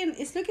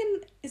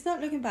 it's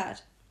not looking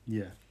bad.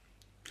 Yeah.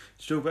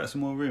 Did you talk about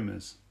some more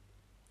rumours?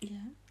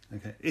 Yeah.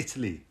 Okay.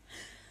 Italy.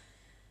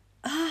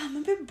 I'm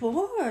a bit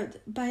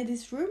bored by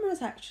these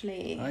rumors,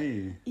 actually. Are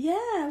you? Yeah,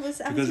 I was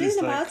Because reading it's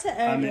about it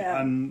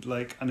earlier.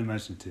 like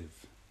unimaginative.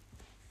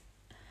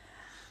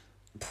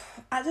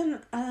 I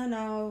don't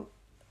know.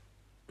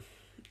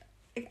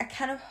 I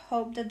kind of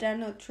hope that they're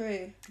not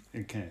true.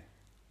 Okay.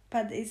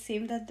 But it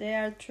seems that they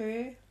are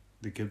true.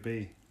 They could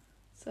be.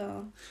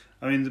 So.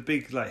 I mean, the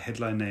big like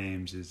headline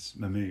names is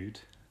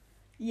Mahmood.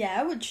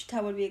 Yeah,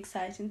 that would be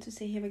exciting to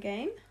see him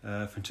again.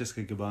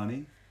 Francesca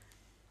Gabbani.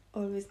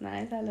 Always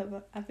nice. I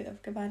love a bit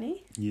of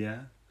Gabbani.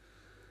 Yeah.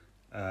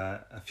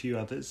 A few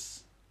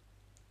others.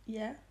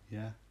 Yeah.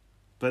 Yeah.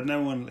 But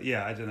no one...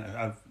 Yeah, I don't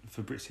know.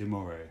 Fabrizio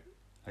Moro,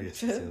 I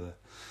guess is the other.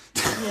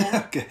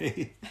 Yeah.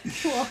 Okay.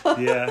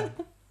 Yeah.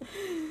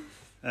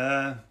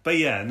 But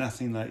yeah,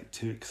 nothing like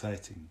too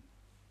exciting.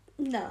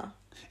 No.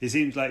 It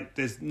seems like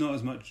there's not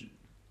as much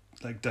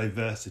like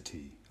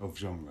diversity of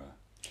genre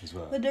as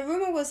well. But the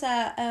rumor was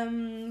that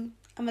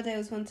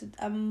Amadeus wanted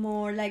a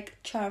more like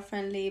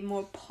child-friendly,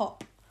 more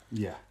pop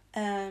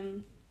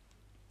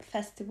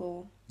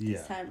festival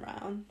this time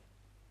round.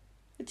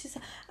 Which is,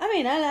 I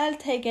mean, I'll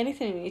take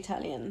anything in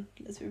Italian.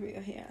 Let's be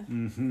real here.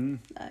 Mm-hmm.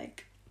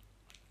 Like,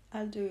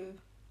 I'll do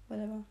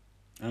whatever.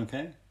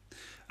 Okay.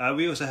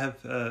 We also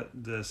have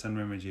the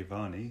Sanremo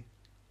Giovanni,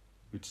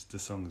 which the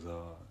songs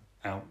are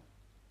out.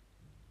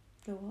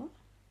 The what?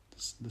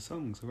 The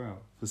songs are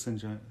out for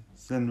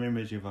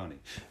Sanremo Giovanni.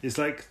 It's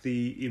like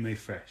the Ime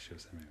Fresh of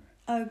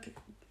Sanremo. Okay.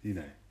 You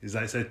know, it's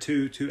like, so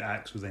two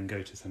acts will then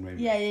go to Sanremo.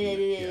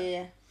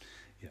 Yeah.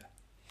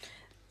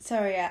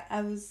 Sorry,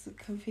 I was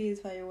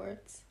confused by your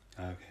words.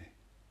 Okay.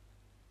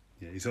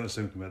 Yeah, he's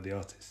also talking about the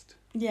artist.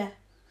 Yeah.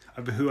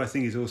 Who I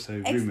think is also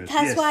rumoured.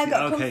 That's why I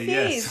got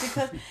confused,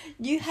 because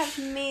you have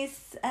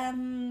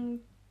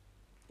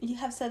you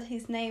have said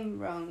his name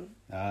wrong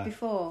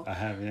before. I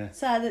have, yeah.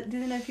 So I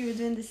didn't know if you were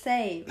doing the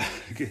same.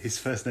 His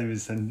first name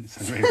is Sanremo.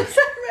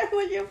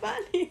 Sanremo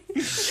Giovanni.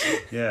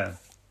 Yeah.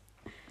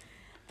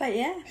 But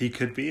yeah. He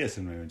could be a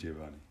Sanremo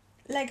Giovanni.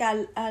 Like,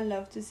 I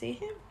love to see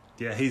him.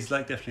 Yeah, he's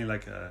like definitely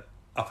like a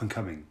up and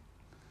coming,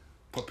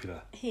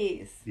 popular. He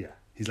is. Yeah,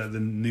 he's like the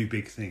new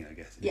big thing, I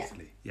guess, in Yeah.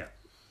 Italy. Yeah.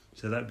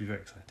 So that'd be very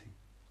exciting.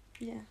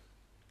 Yeah.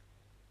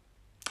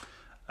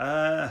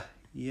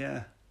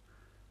 Yeah.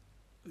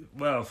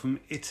 Well, from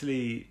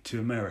Italy to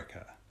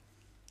America,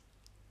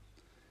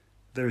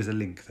 there is a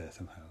link there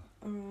somehow.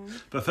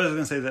 Alright. But first I'm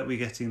going to say that we're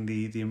getting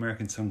the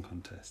American Song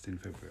Contest in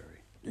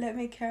February. Let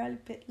me care a little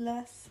bit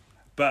less.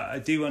 But I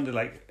do wonder,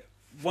 like,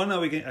 one, are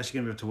we actually going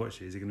to be able to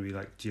watch it? Is it going to be,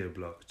 like,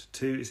 geo-blocked?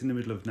 Two, it's in the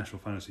middle of national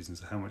final season,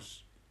 so how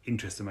much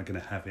interest am I going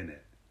to have in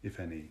it, if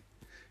any?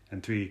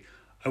 And three,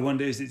 I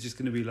wonder, is it just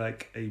going to be,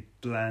 like, a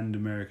bland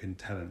American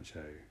talent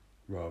show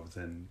rather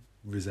than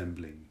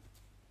resembling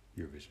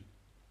Eurovision?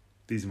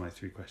 These are my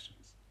three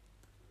questions.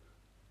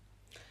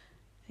 I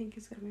think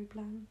it's going to be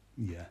bland.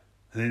 Yeah.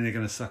 And then they're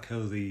going to suck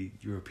all the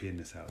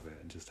Europeanness out of it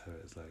and just have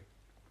it as, like,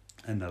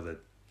 another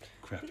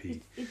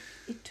crappy...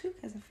 It took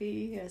us a few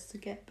years to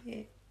get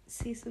it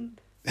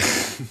seasoned.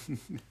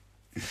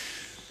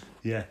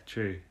 Yeah,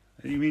 true.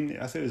 You mean,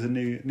 I thought it was a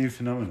new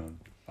phenomenon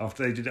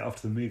after they did it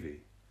after the movie.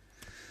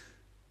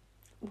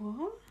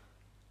 What?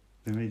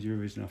 They made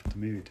Eurovision after the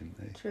movie, didn't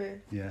they?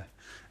 True. Yeah.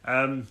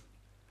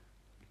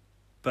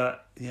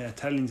 But yeah,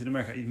 Italians in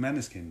America,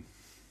 Maneskin.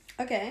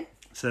 Okay.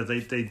 So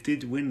they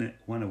did win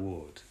one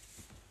award.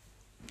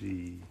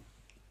 The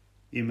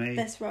EMA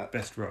Best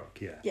Rock,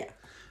 yeah. Yeah.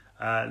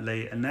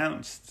 They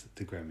announced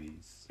the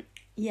Grammys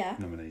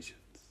nominations.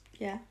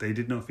 Yeah. They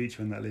did not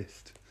feature on that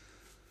list.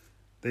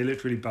 They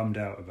looked really bummed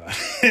out about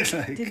it.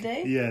 Like, did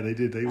they? Yeah, they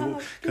did. They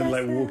kind of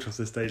like walked off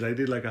the stage. They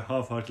did like a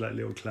half-hearted like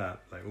little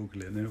clap, like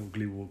Ugly, and then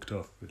Ugly walked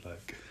off with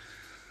like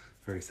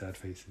very sad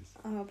faces.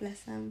 Oh,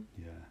 bless them.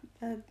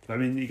 Yeah. But I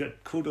mean, you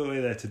got called all the way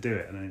there to do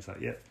it, and then it's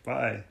like, yep,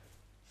 bye.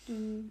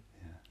 Mm.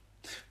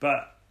 Yeah.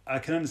 But I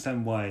can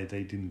understand why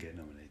they didn't get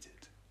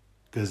nominated.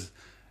 Because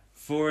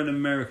for an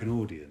American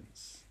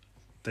audience,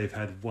 they've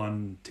had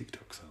one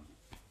TikTok song.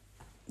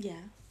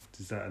 Yeah.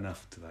 Is that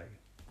enough to like...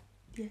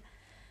 Yeah.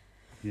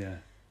 Yeah.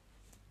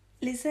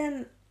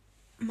 Listen,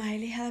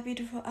 Miley had a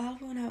beautiful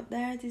album out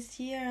there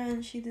this year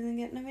and she didn't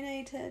get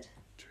nominated.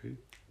 True.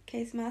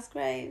 Case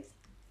Musgraves,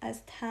 I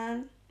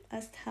stand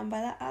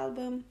by that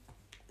album.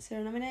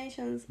 0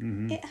 nominations.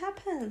 Mm-hmm. It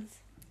happens.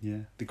 Yeah.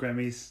 The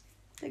Grammys.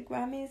 The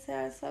Grammys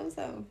are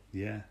so-so.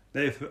 Yeah.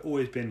 They've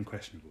always been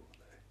questionable,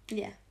 though.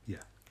 Yeah.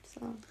 Yeah.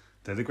 So.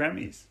 They're the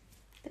Grammys.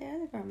 They are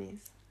the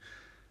Grammys.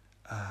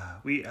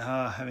 We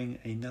are having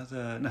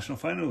another national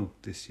final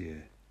this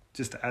year.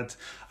 Just to add,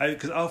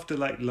 because after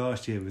like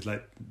last year with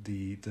like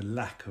the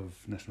lack of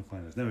national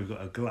finals, now we've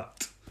got a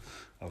glut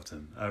of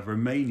them.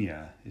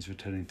 Romania is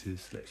returning to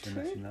Selection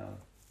Nacional.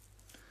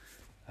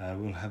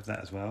 We'll have that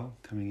as well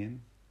coming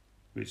in,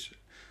 which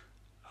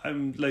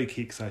I'm low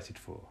key excited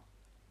for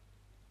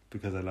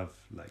because I love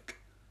like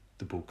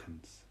the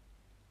Balkans.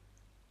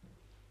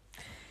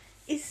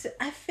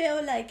 I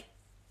feel like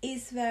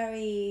it's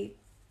very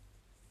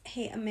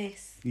hit and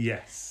miss.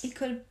 Yes.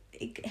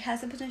 It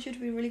has the potential to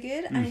be really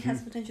good and it has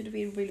the potential to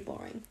be really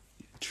boring.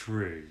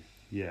 True.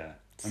 Yeah.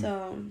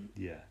 So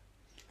yeah.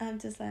 I'm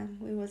just like,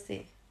 we will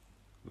see.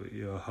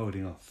 You're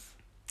holding off.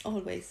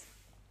 Always.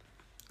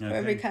 Okay. For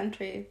every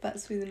country but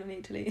Sweden and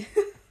Italy.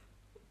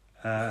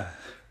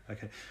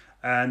 Okay.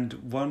 And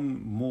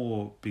one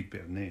more big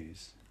bit of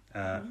news.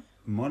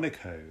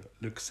 Monaco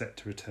looks set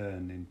to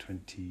return in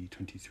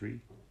 2023.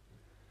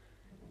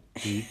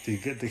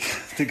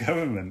 The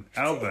government,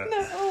 Albert. No,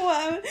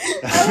 I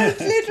was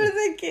literally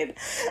thinking,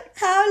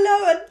 how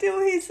long until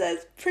he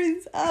says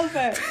Prince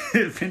Albert?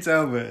 Prince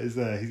Albert is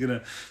there.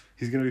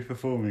 He's gonna be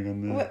performing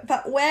on the.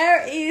 But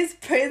where is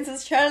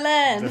Princess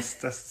Charlene?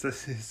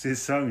 That's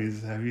his song.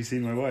 Is Have You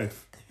Seen My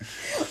Wife?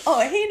 Oh,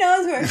 he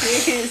knows where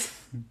she is.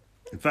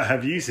 But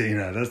have you seen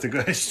her? That's the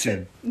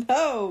question.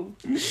 No.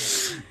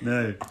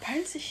 No.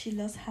 Apparently, she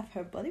lost half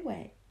her body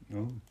weight.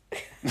 Oh.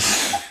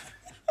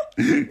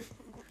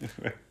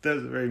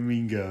 Those are very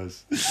Mean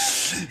Girls.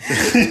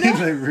 No.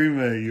 Like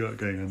rumour you got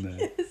going on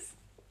there. Yes.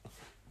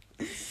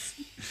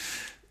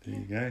 There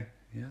you go.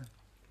 Yeah.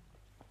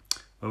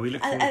 Well, we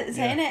look.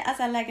 Saying it as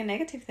a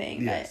negative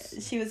thing. Yes.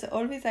 Like, she was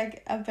always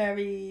like a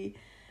very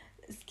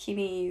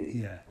skinny.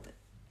 Yeah.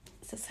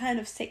 It's a sign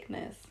of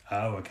sickness.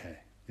 Oh, okay.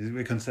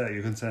 You're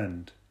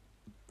concerned.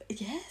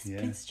 Yes, Yeah.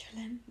 Princess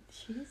Charlene.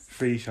 She's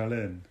Free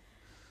Charlene.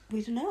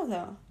 We don't know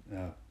though.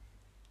 Oh.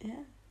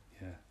 Yeah.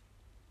 Yeah.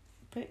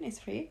 Britney's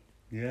free.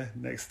 Yeah.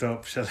 Next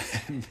stop,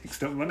 Charlene. Next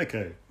stop,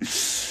 Monaco.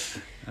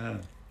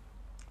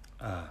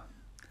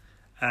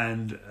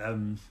 And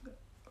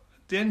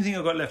the only thing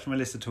I've got left on my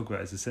list to talk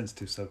about is a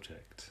sensitive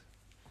subject,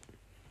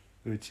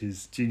 which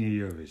is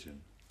Junior Eurovision.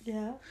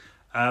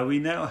 Yeah. We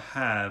now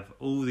have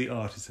all the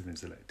artists have been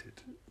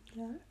selected.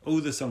 Yeah.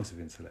 All the songs have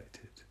been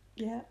selected.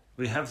 Yeah.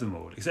 We have them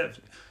all, except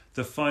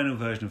the final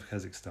version of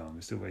Kazakhstan.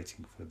 We're still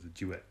waiting for the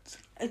duet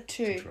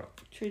True. to drop.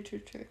 True.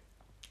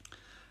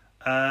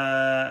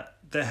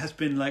 There has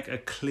been like a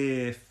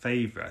clear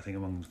favourite, I think,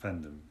 among the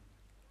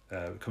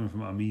fandom, coming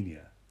from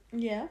Armenia.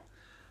 Yeah.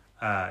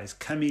 It's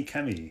Kami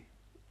Kami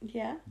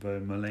Yeah. by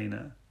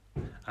Malena,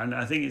 and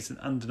I think it's an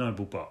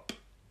undeniable bop.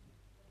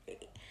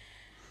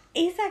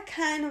 It's a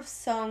kind of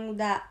song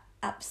that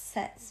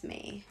upsets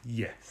me.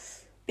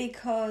 Yes.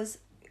 Because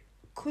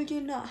could you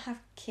not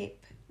have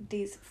kept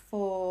this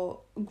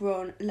for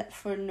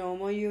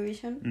normal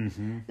Eurovision?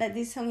 Mm-hmm. Like,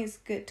 this song is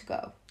good to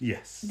go.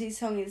 Yes. This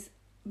song is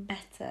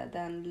better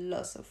than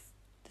lots of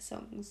the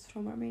songs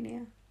from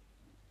Armenia.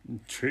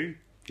 True.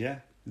 Yeah.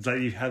 It's like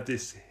you have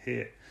this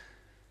hit.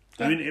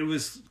 Yeah. I mean, it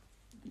was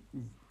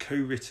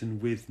co-written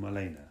with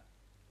Malena.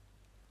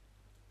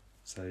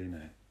 So,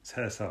 it's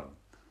her song.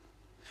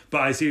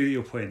 But I see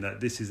your point that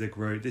this is a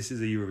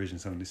Eurovision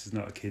song. This is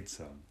not a kid's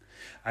song.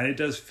 And it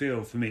does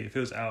feel, for me, it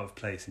feels out of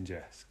place in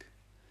Jesk.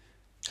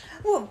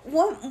 Well,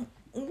 what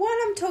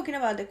I'm talking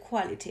about the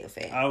quality of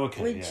it. Oh,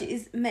 okay,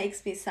 which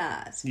makes me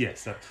sad.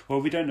 Yes.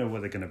 Well, we don't know what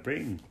they're going to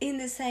bring. In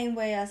the same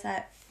way as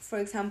for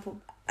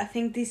example, I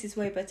think this is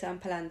way better than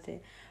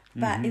Palante.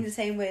 But in the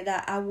same way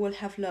that I would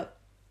have loved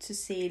to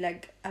see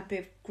like a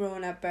bit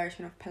grown up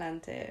version of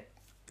Palante.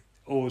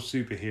 Or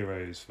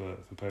superheroes for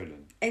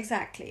Poland.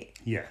 Exactly.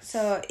 Yes.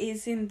 So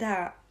it's in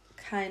that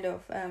kind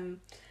of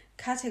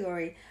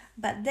category.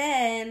 But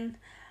then,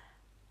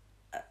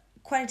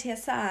 quality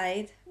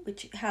aside,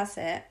 which has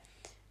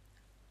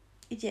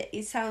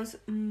it sounds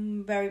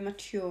very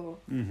mature.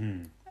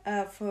 Mm-hmm.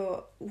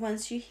 For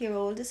once you hear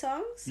all the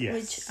songs, yes.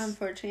 which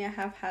unfortunately I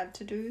have had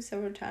to do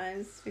several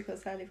times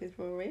because I live with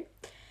Rory.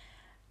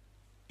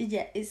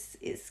 Yeah,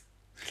 it's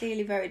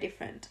clearly very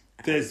different.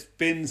 There's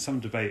been some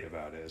debate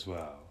about it as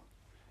well,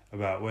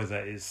 about whether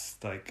it's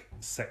like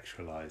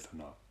sexualized or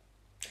not.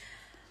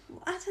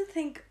 I don't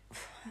think.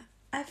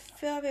 I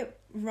feel a bit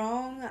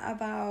wrong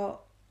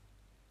about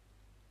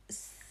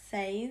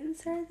saying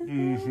certain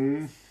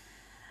things.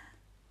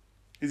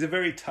 It's a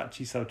very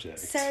touchy subject.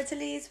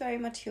 Certainly, it's very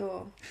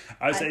mature.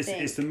 I would say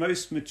it's the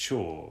most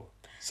mature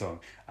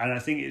song, and I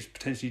think it's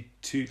potentially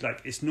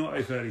it's not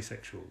overtly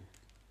sexual,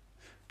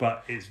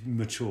 but it's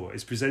mature.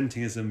 It's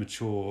presenting as a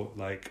mature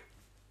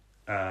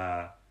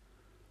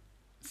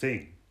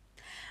thing.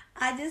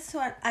 I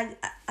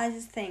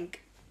just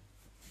think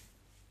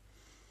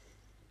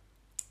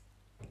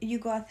you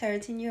got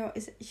 13-year-old.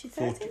 Is she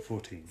 13?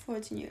 14.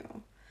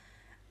 14-year-old.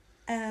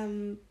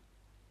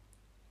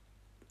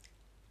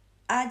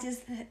 I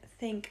just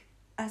think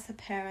as a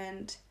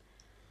parent,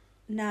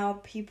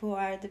 now people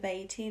are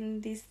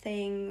debating these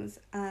things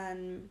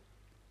and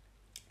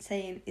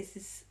saying, is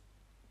this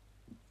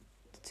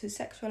too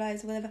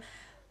sexualized or whatever.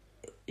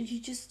 You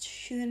just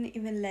shouldn't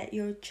even let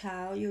your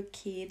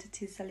kid,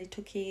 it is a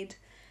little kid,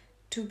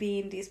 to be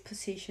in this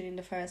position in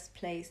the first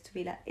place, to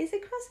be like, is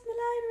it crossing the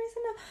line or is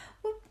it not?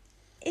 Well,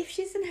 if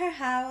she's in her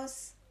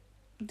house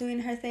doing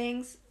her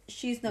things,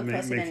 she's not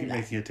crossing any line.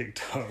 Making a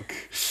TikTok.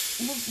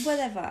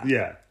 Whatever.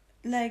 Yeah.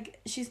 Like,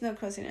 she's not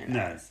crossing any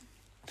lines.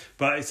 No.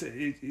 But it's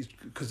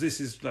because this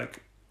is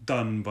like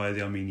done by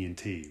the Armenian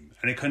team,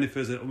 and it kind of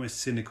feels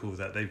almost cynical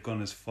that they've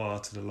gone as far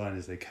to the line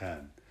as they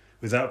can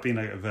without being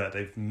like overt.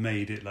 They've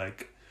made it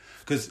like,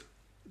 because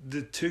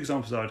the two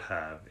examples I would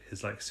have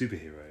is like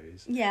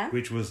Superheroes, Yeah,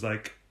 which was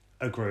like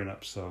a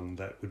grown-up song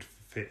that would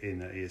fit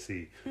in at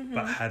ESC,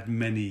 but had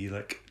many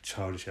like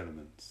childish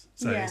elements.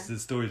 So it's the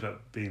stories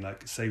about being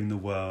like saving the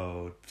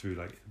world through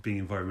like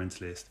being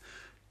environmentalist.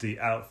 The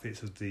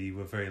outfits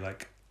were very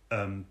like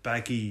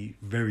baggy,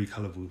 very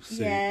colourful suits.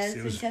 Yes,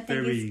 it was which I think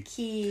very is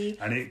key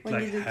and it when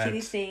like you do had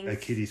kiddie things. a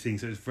kiddie thing.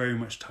 So it was very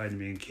much tied to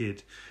being a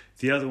kid.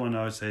 The other one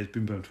I would say is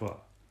Bim Bam Toi.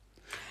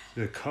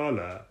 The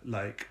Carla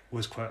like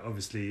was quite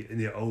obviously in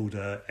the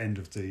older end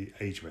of the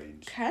age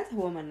range. Carla's a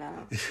woman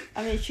now.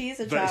 I mean, she's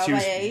a But child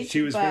by age.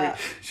 she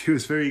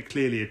was very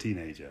clearly a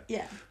teenager.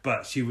 Yeah.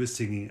 But she was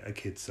singing a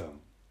kid's song.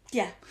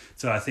 Yeah.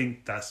 So I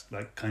think that's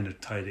like kind of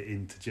tied it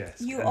into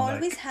Jess. You and,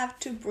 always like, have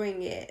to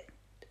bring it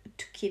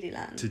to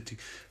Kiddieland.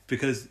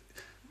 Because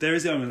there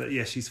is the argument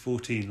that she's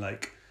 14.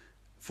 Like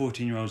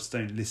 14-year-olds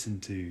don't listen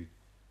to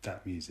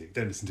that music.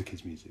 Don't listen to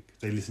kids' music.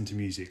 They listen to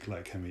music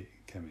like Kemi.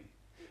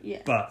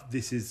 Yeah. But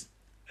this is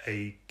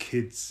it's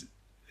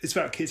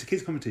about kids. It's a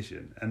kids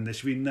competition, and there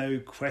should be no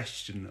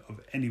question of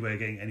anywhere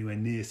getting anywhere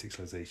near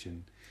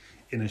sexualization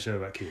in a show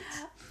about kids.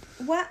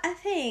 Well, I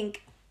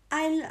think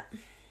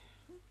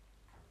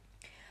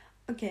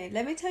okay,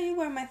 let me tell you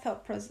where my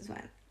thought process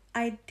went.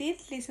 I did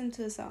listen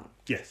to the song.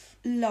 Yes.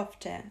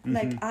 Loved it.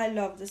 Like, I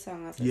love the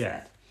song, as I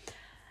said.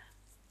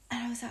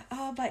 And I was like,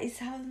 oh, but it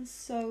sounds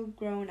so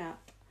grown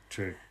up.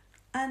 True.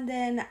 And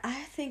then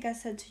I think I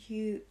said to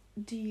you,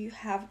 do you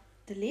have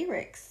the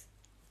lyrics?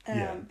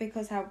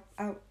 Because how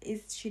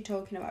is she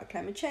talking about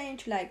climate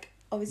change? Like,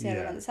 obviously I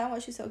don't understand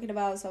what she's talking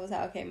about. So I was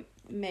like, okay,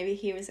 maybe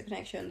here is a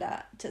connection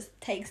that just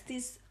takes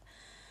this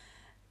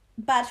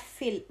bad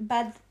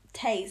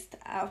taste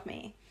out of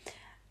me.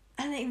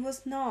 And it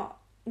was not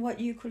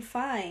what you could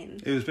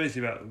find. It was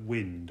basically about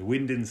wind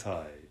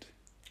inside.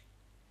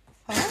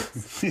 What?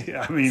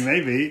 Yeah, I mean,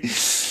 maybe.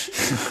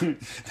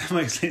 That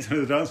might explain some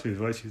of the dance moves,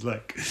 why she's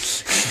like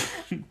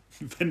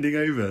bending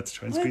over to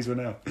try and squeeze one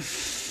out.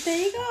 There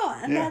you go.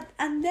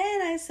 And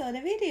then I saw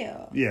the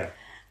video. Yeah.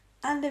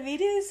 And the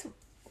video is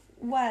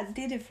what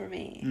did it for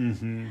me.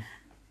 Mm-hmm.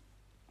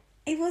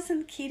 It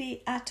wasn't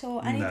kiddie at all.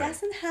 And it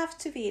doesn't have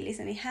to be,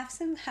 listen, it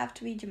doesn't have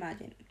to be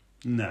Imagine.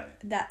 No.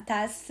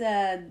 That's...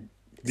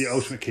 the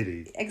ultimate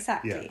kiddie.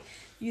 Exactly. Yeah.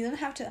 You don't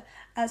have to,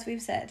 as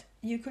we've said,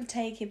 you could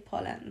take it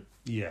Poland.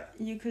 Yeah.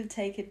 You could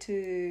take it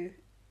to,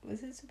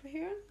 was it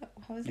superheroes?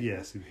 How was it? Yeah,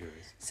 called?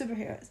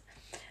 superheroes.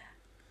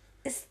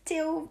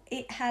 Still,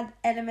 it had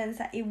elements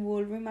that it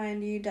will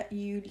remind you that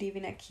you live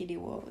in a kiddie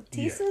world.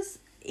 This was,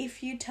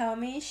 if you tell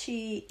me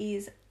she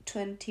is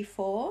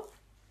 24,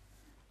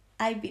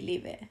 I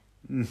believe it.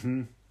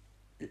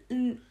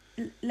 Mm-hmm.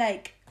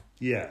 Like,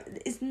 yeah,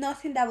 it's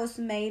nothing that was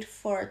made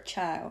for a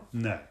child.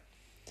 No.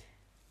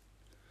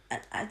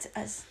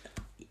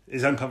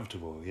 It's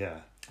uncomfortable,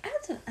 yeah. I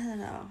don't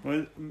know.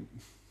 Well,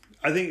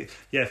 I think,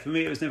 for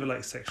me it was never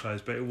like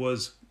sexualized, but it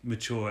was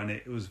mature and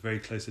it was very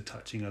close to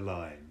touching a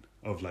line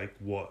of like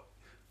what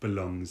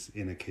belongs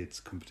in a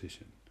kid's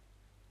competition.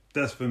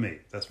 That's for me.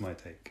 That's my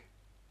take.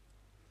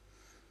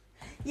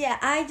 Yeah,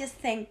 I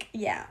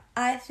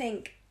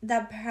think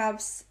that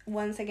perhaps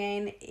once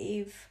again,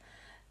 if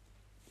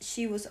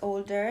she was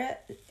older,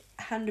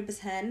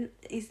 100%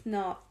 is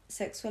not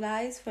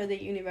sexualized for the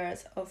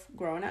universe of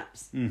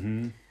grown-ups.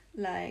 Mm-hmm.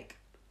 Like,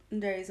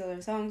 there is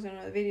other songs and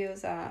other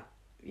videos that,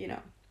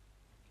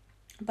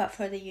 but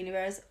for the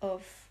universe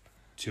of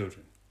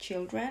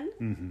children,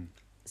 mm-hmm.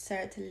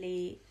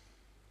 certainly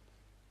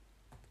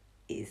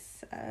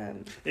is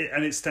and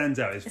it stands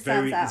out. It's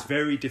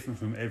very different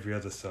from every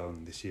other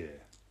song this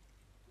year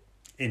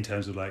in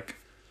terms of like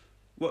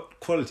what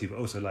quality, but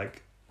also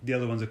like the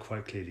other ones are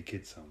quite clearly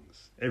kid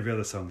songs. Every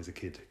other song is a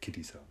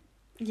kiddie song.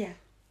 Yeah.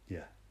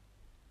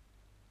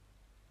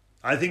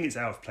 I think it's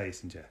out of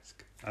place in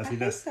Jesk. I think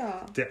that's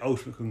so. The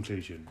ultimate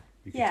conclusion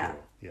we can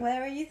draw.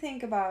 Whatever you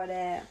think about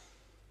it.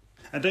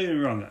 And don't get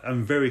me wrong,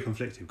 I'm very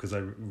conflicted because I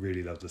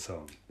really love the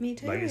song. Me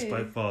too. Like, it's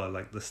by far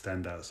like the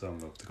standout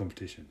song of the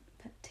competition.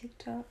 But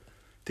TikTok.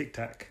 Tic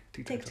Tac.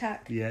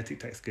 Yeah, Tic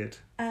Tac's good.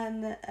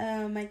 And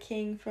my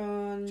king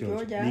from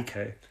Georgia.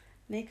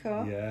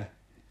 Nico. Yeah.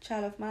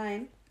 Child of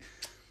mine.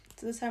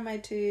 So those are my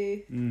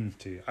two.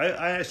 Two.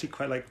 I actually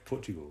quite like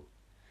Portugal.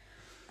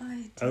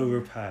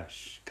 Over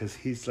Pash, because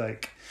he's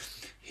like,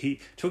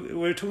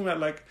 we're talking about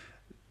like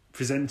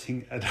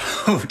presenting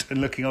adult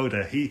and looking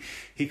older. He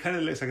kind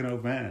of looks like an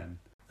old man.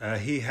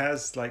 He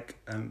has like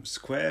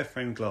square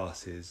frame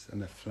glasses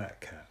and a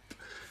flat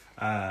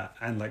cap,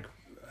 and like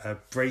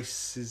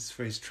braces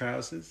for his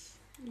trousers.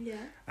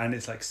 Yeah. And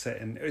it's like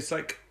it's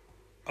like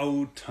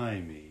old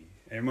timey.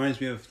 It reminds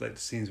me of like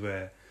the scenes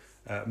where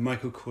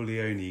Michael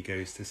Corleone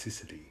goes to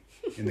Sicily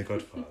in The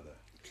Godfather,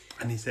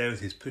 and he's there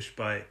with his push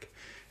bike.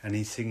 And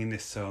he's singing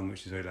this song,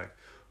 which is very like,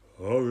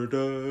 oh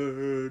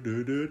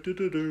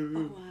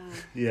wow!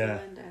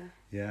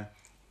 Yeah,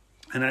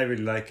 and I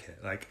really like it.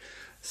 Like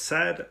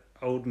sad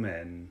old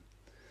men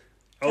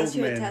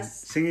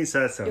singing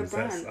sad songs.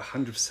 That's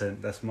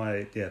 100%. That's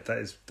my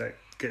that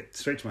gets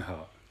straight to my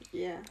heart.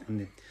 Yeah.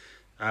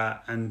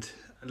 And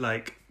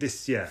like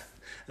this, the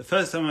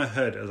first time I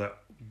heard it, I was like,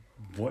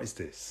 what is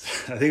this?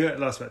 I think it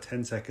lasted about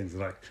 10 seconds.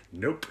 Like,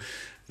 nope.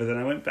 But then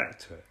I went back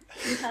to it,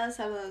 You tell us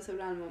about those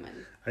around moment.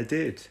 I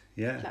did,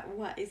 yeah. Like,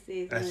 what is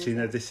this? Actually,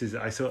 no. This is.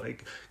 I thought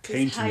it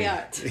came to me.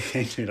 Art. It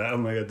came to me like, oh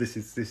my god, this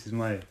is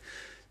my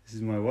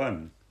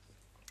one.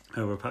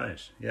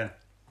 Overpage, yeah.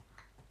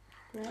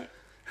 Right.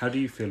 How do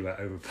you feel about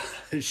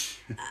overpage?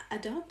 I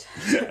don't.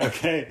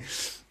 Okay.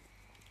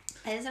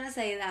 I just want to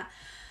say that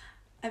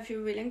I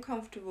feel really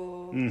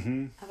uncomfortable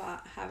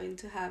about having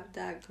to have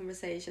that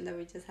conversation that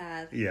we just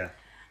had. Yeah.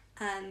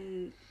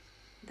 And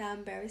that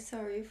I'm very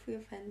sorry if we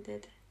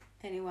offended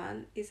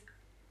anyone. It's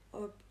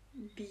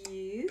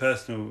views.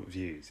 Personal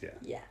views, yeah.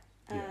 Yeah.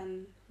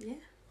 Yeah.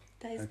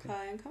 That is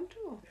quite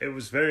uncomfortable. It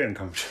was very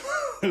uncomfortable.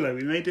 Like,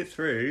 we made it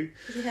through.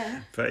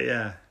 Yeah. But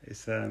yeah,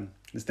 it's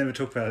let's never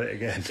talk about it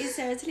again. It's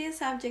certainly a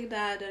subject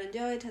that I don't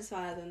enjoy. That's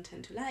why I don't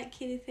tend to like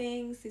kiddie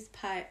things,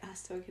 despite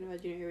us talking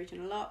about Junior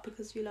Region a lot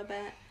because you love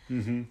it.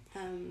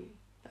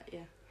 But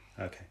yeah.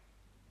 Okay.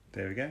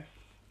 There we go.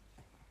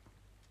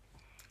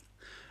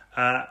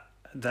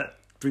 That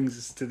brings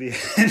us to the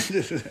end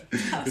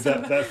with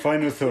that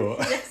final thought.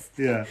 Yes.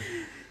 Yeah.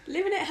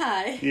 Living it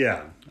high.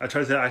 Yeah. I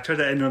tried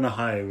to end on a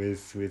high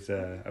with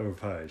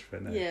Overpage,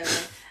 but no. Yeah.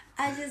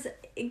 I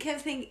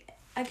kept thinking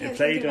It played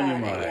thinking on about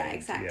your it. mind. Yeah,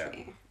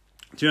 exactly. Yeah.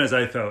 Do you know, as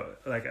I felt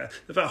like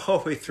about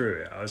halfway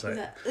through it, I was like,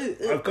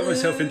 I've got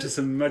myself into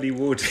some muddy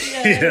water.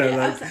 Yeah.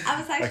 Like, I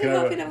was actually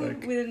hoping I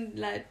wouldn't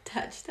like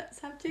touch that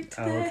subject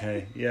today. Oh,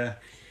 okay. Yeah.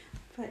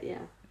 But yeah.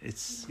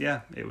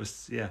 It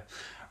was.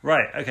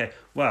 Right, okay.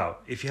 Well,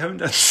 if you haven't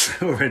done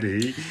so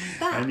already...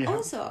 But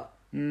also,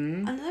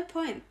 another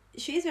point,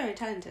 she is very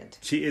talented.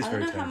 She is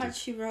very talented. I don't know how much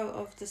she wrote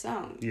of the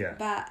song. Yeah.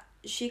 But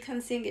she can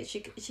sing it,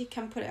 she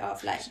can put it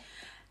off. Like,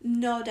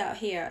 no doubt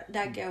here,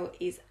 that girl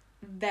is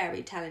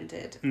very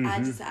talented.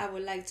 I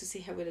would like to see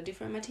her with a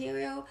different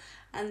material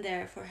and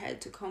there for her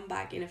to come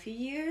back in a few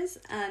years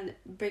and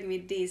bring me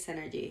this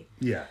energy.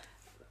 Yeah.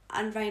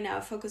 And right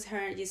now, focus her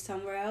energy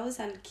somewhere else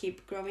and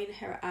keep growing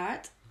her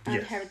art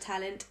and her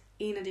talent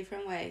in a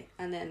different way,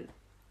 and then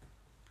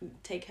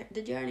take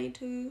the journey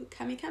to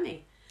Kami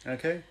Kami.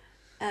 Okay.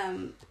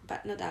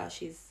 But no doubt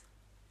she's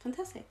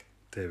fantastic.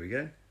 There we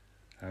go.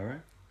 All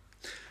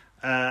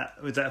right.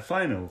 With that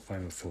final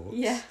thought.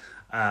 Yeah.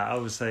 I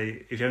would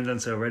say, if you haven't done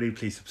so already,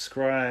 please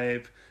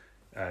subscribe.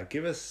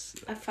 Give us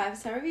a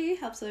 5-star review,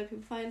 helps other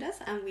people find us,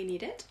 and we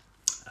need it.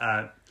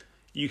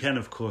 You can,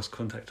 of course,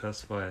 contact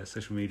us via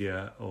social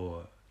media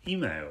or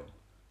email.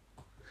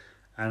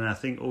 And I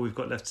think all we've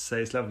got left to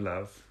say is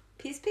love.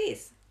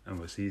 Peace. And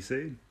we'll see you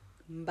soon.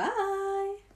 Bye.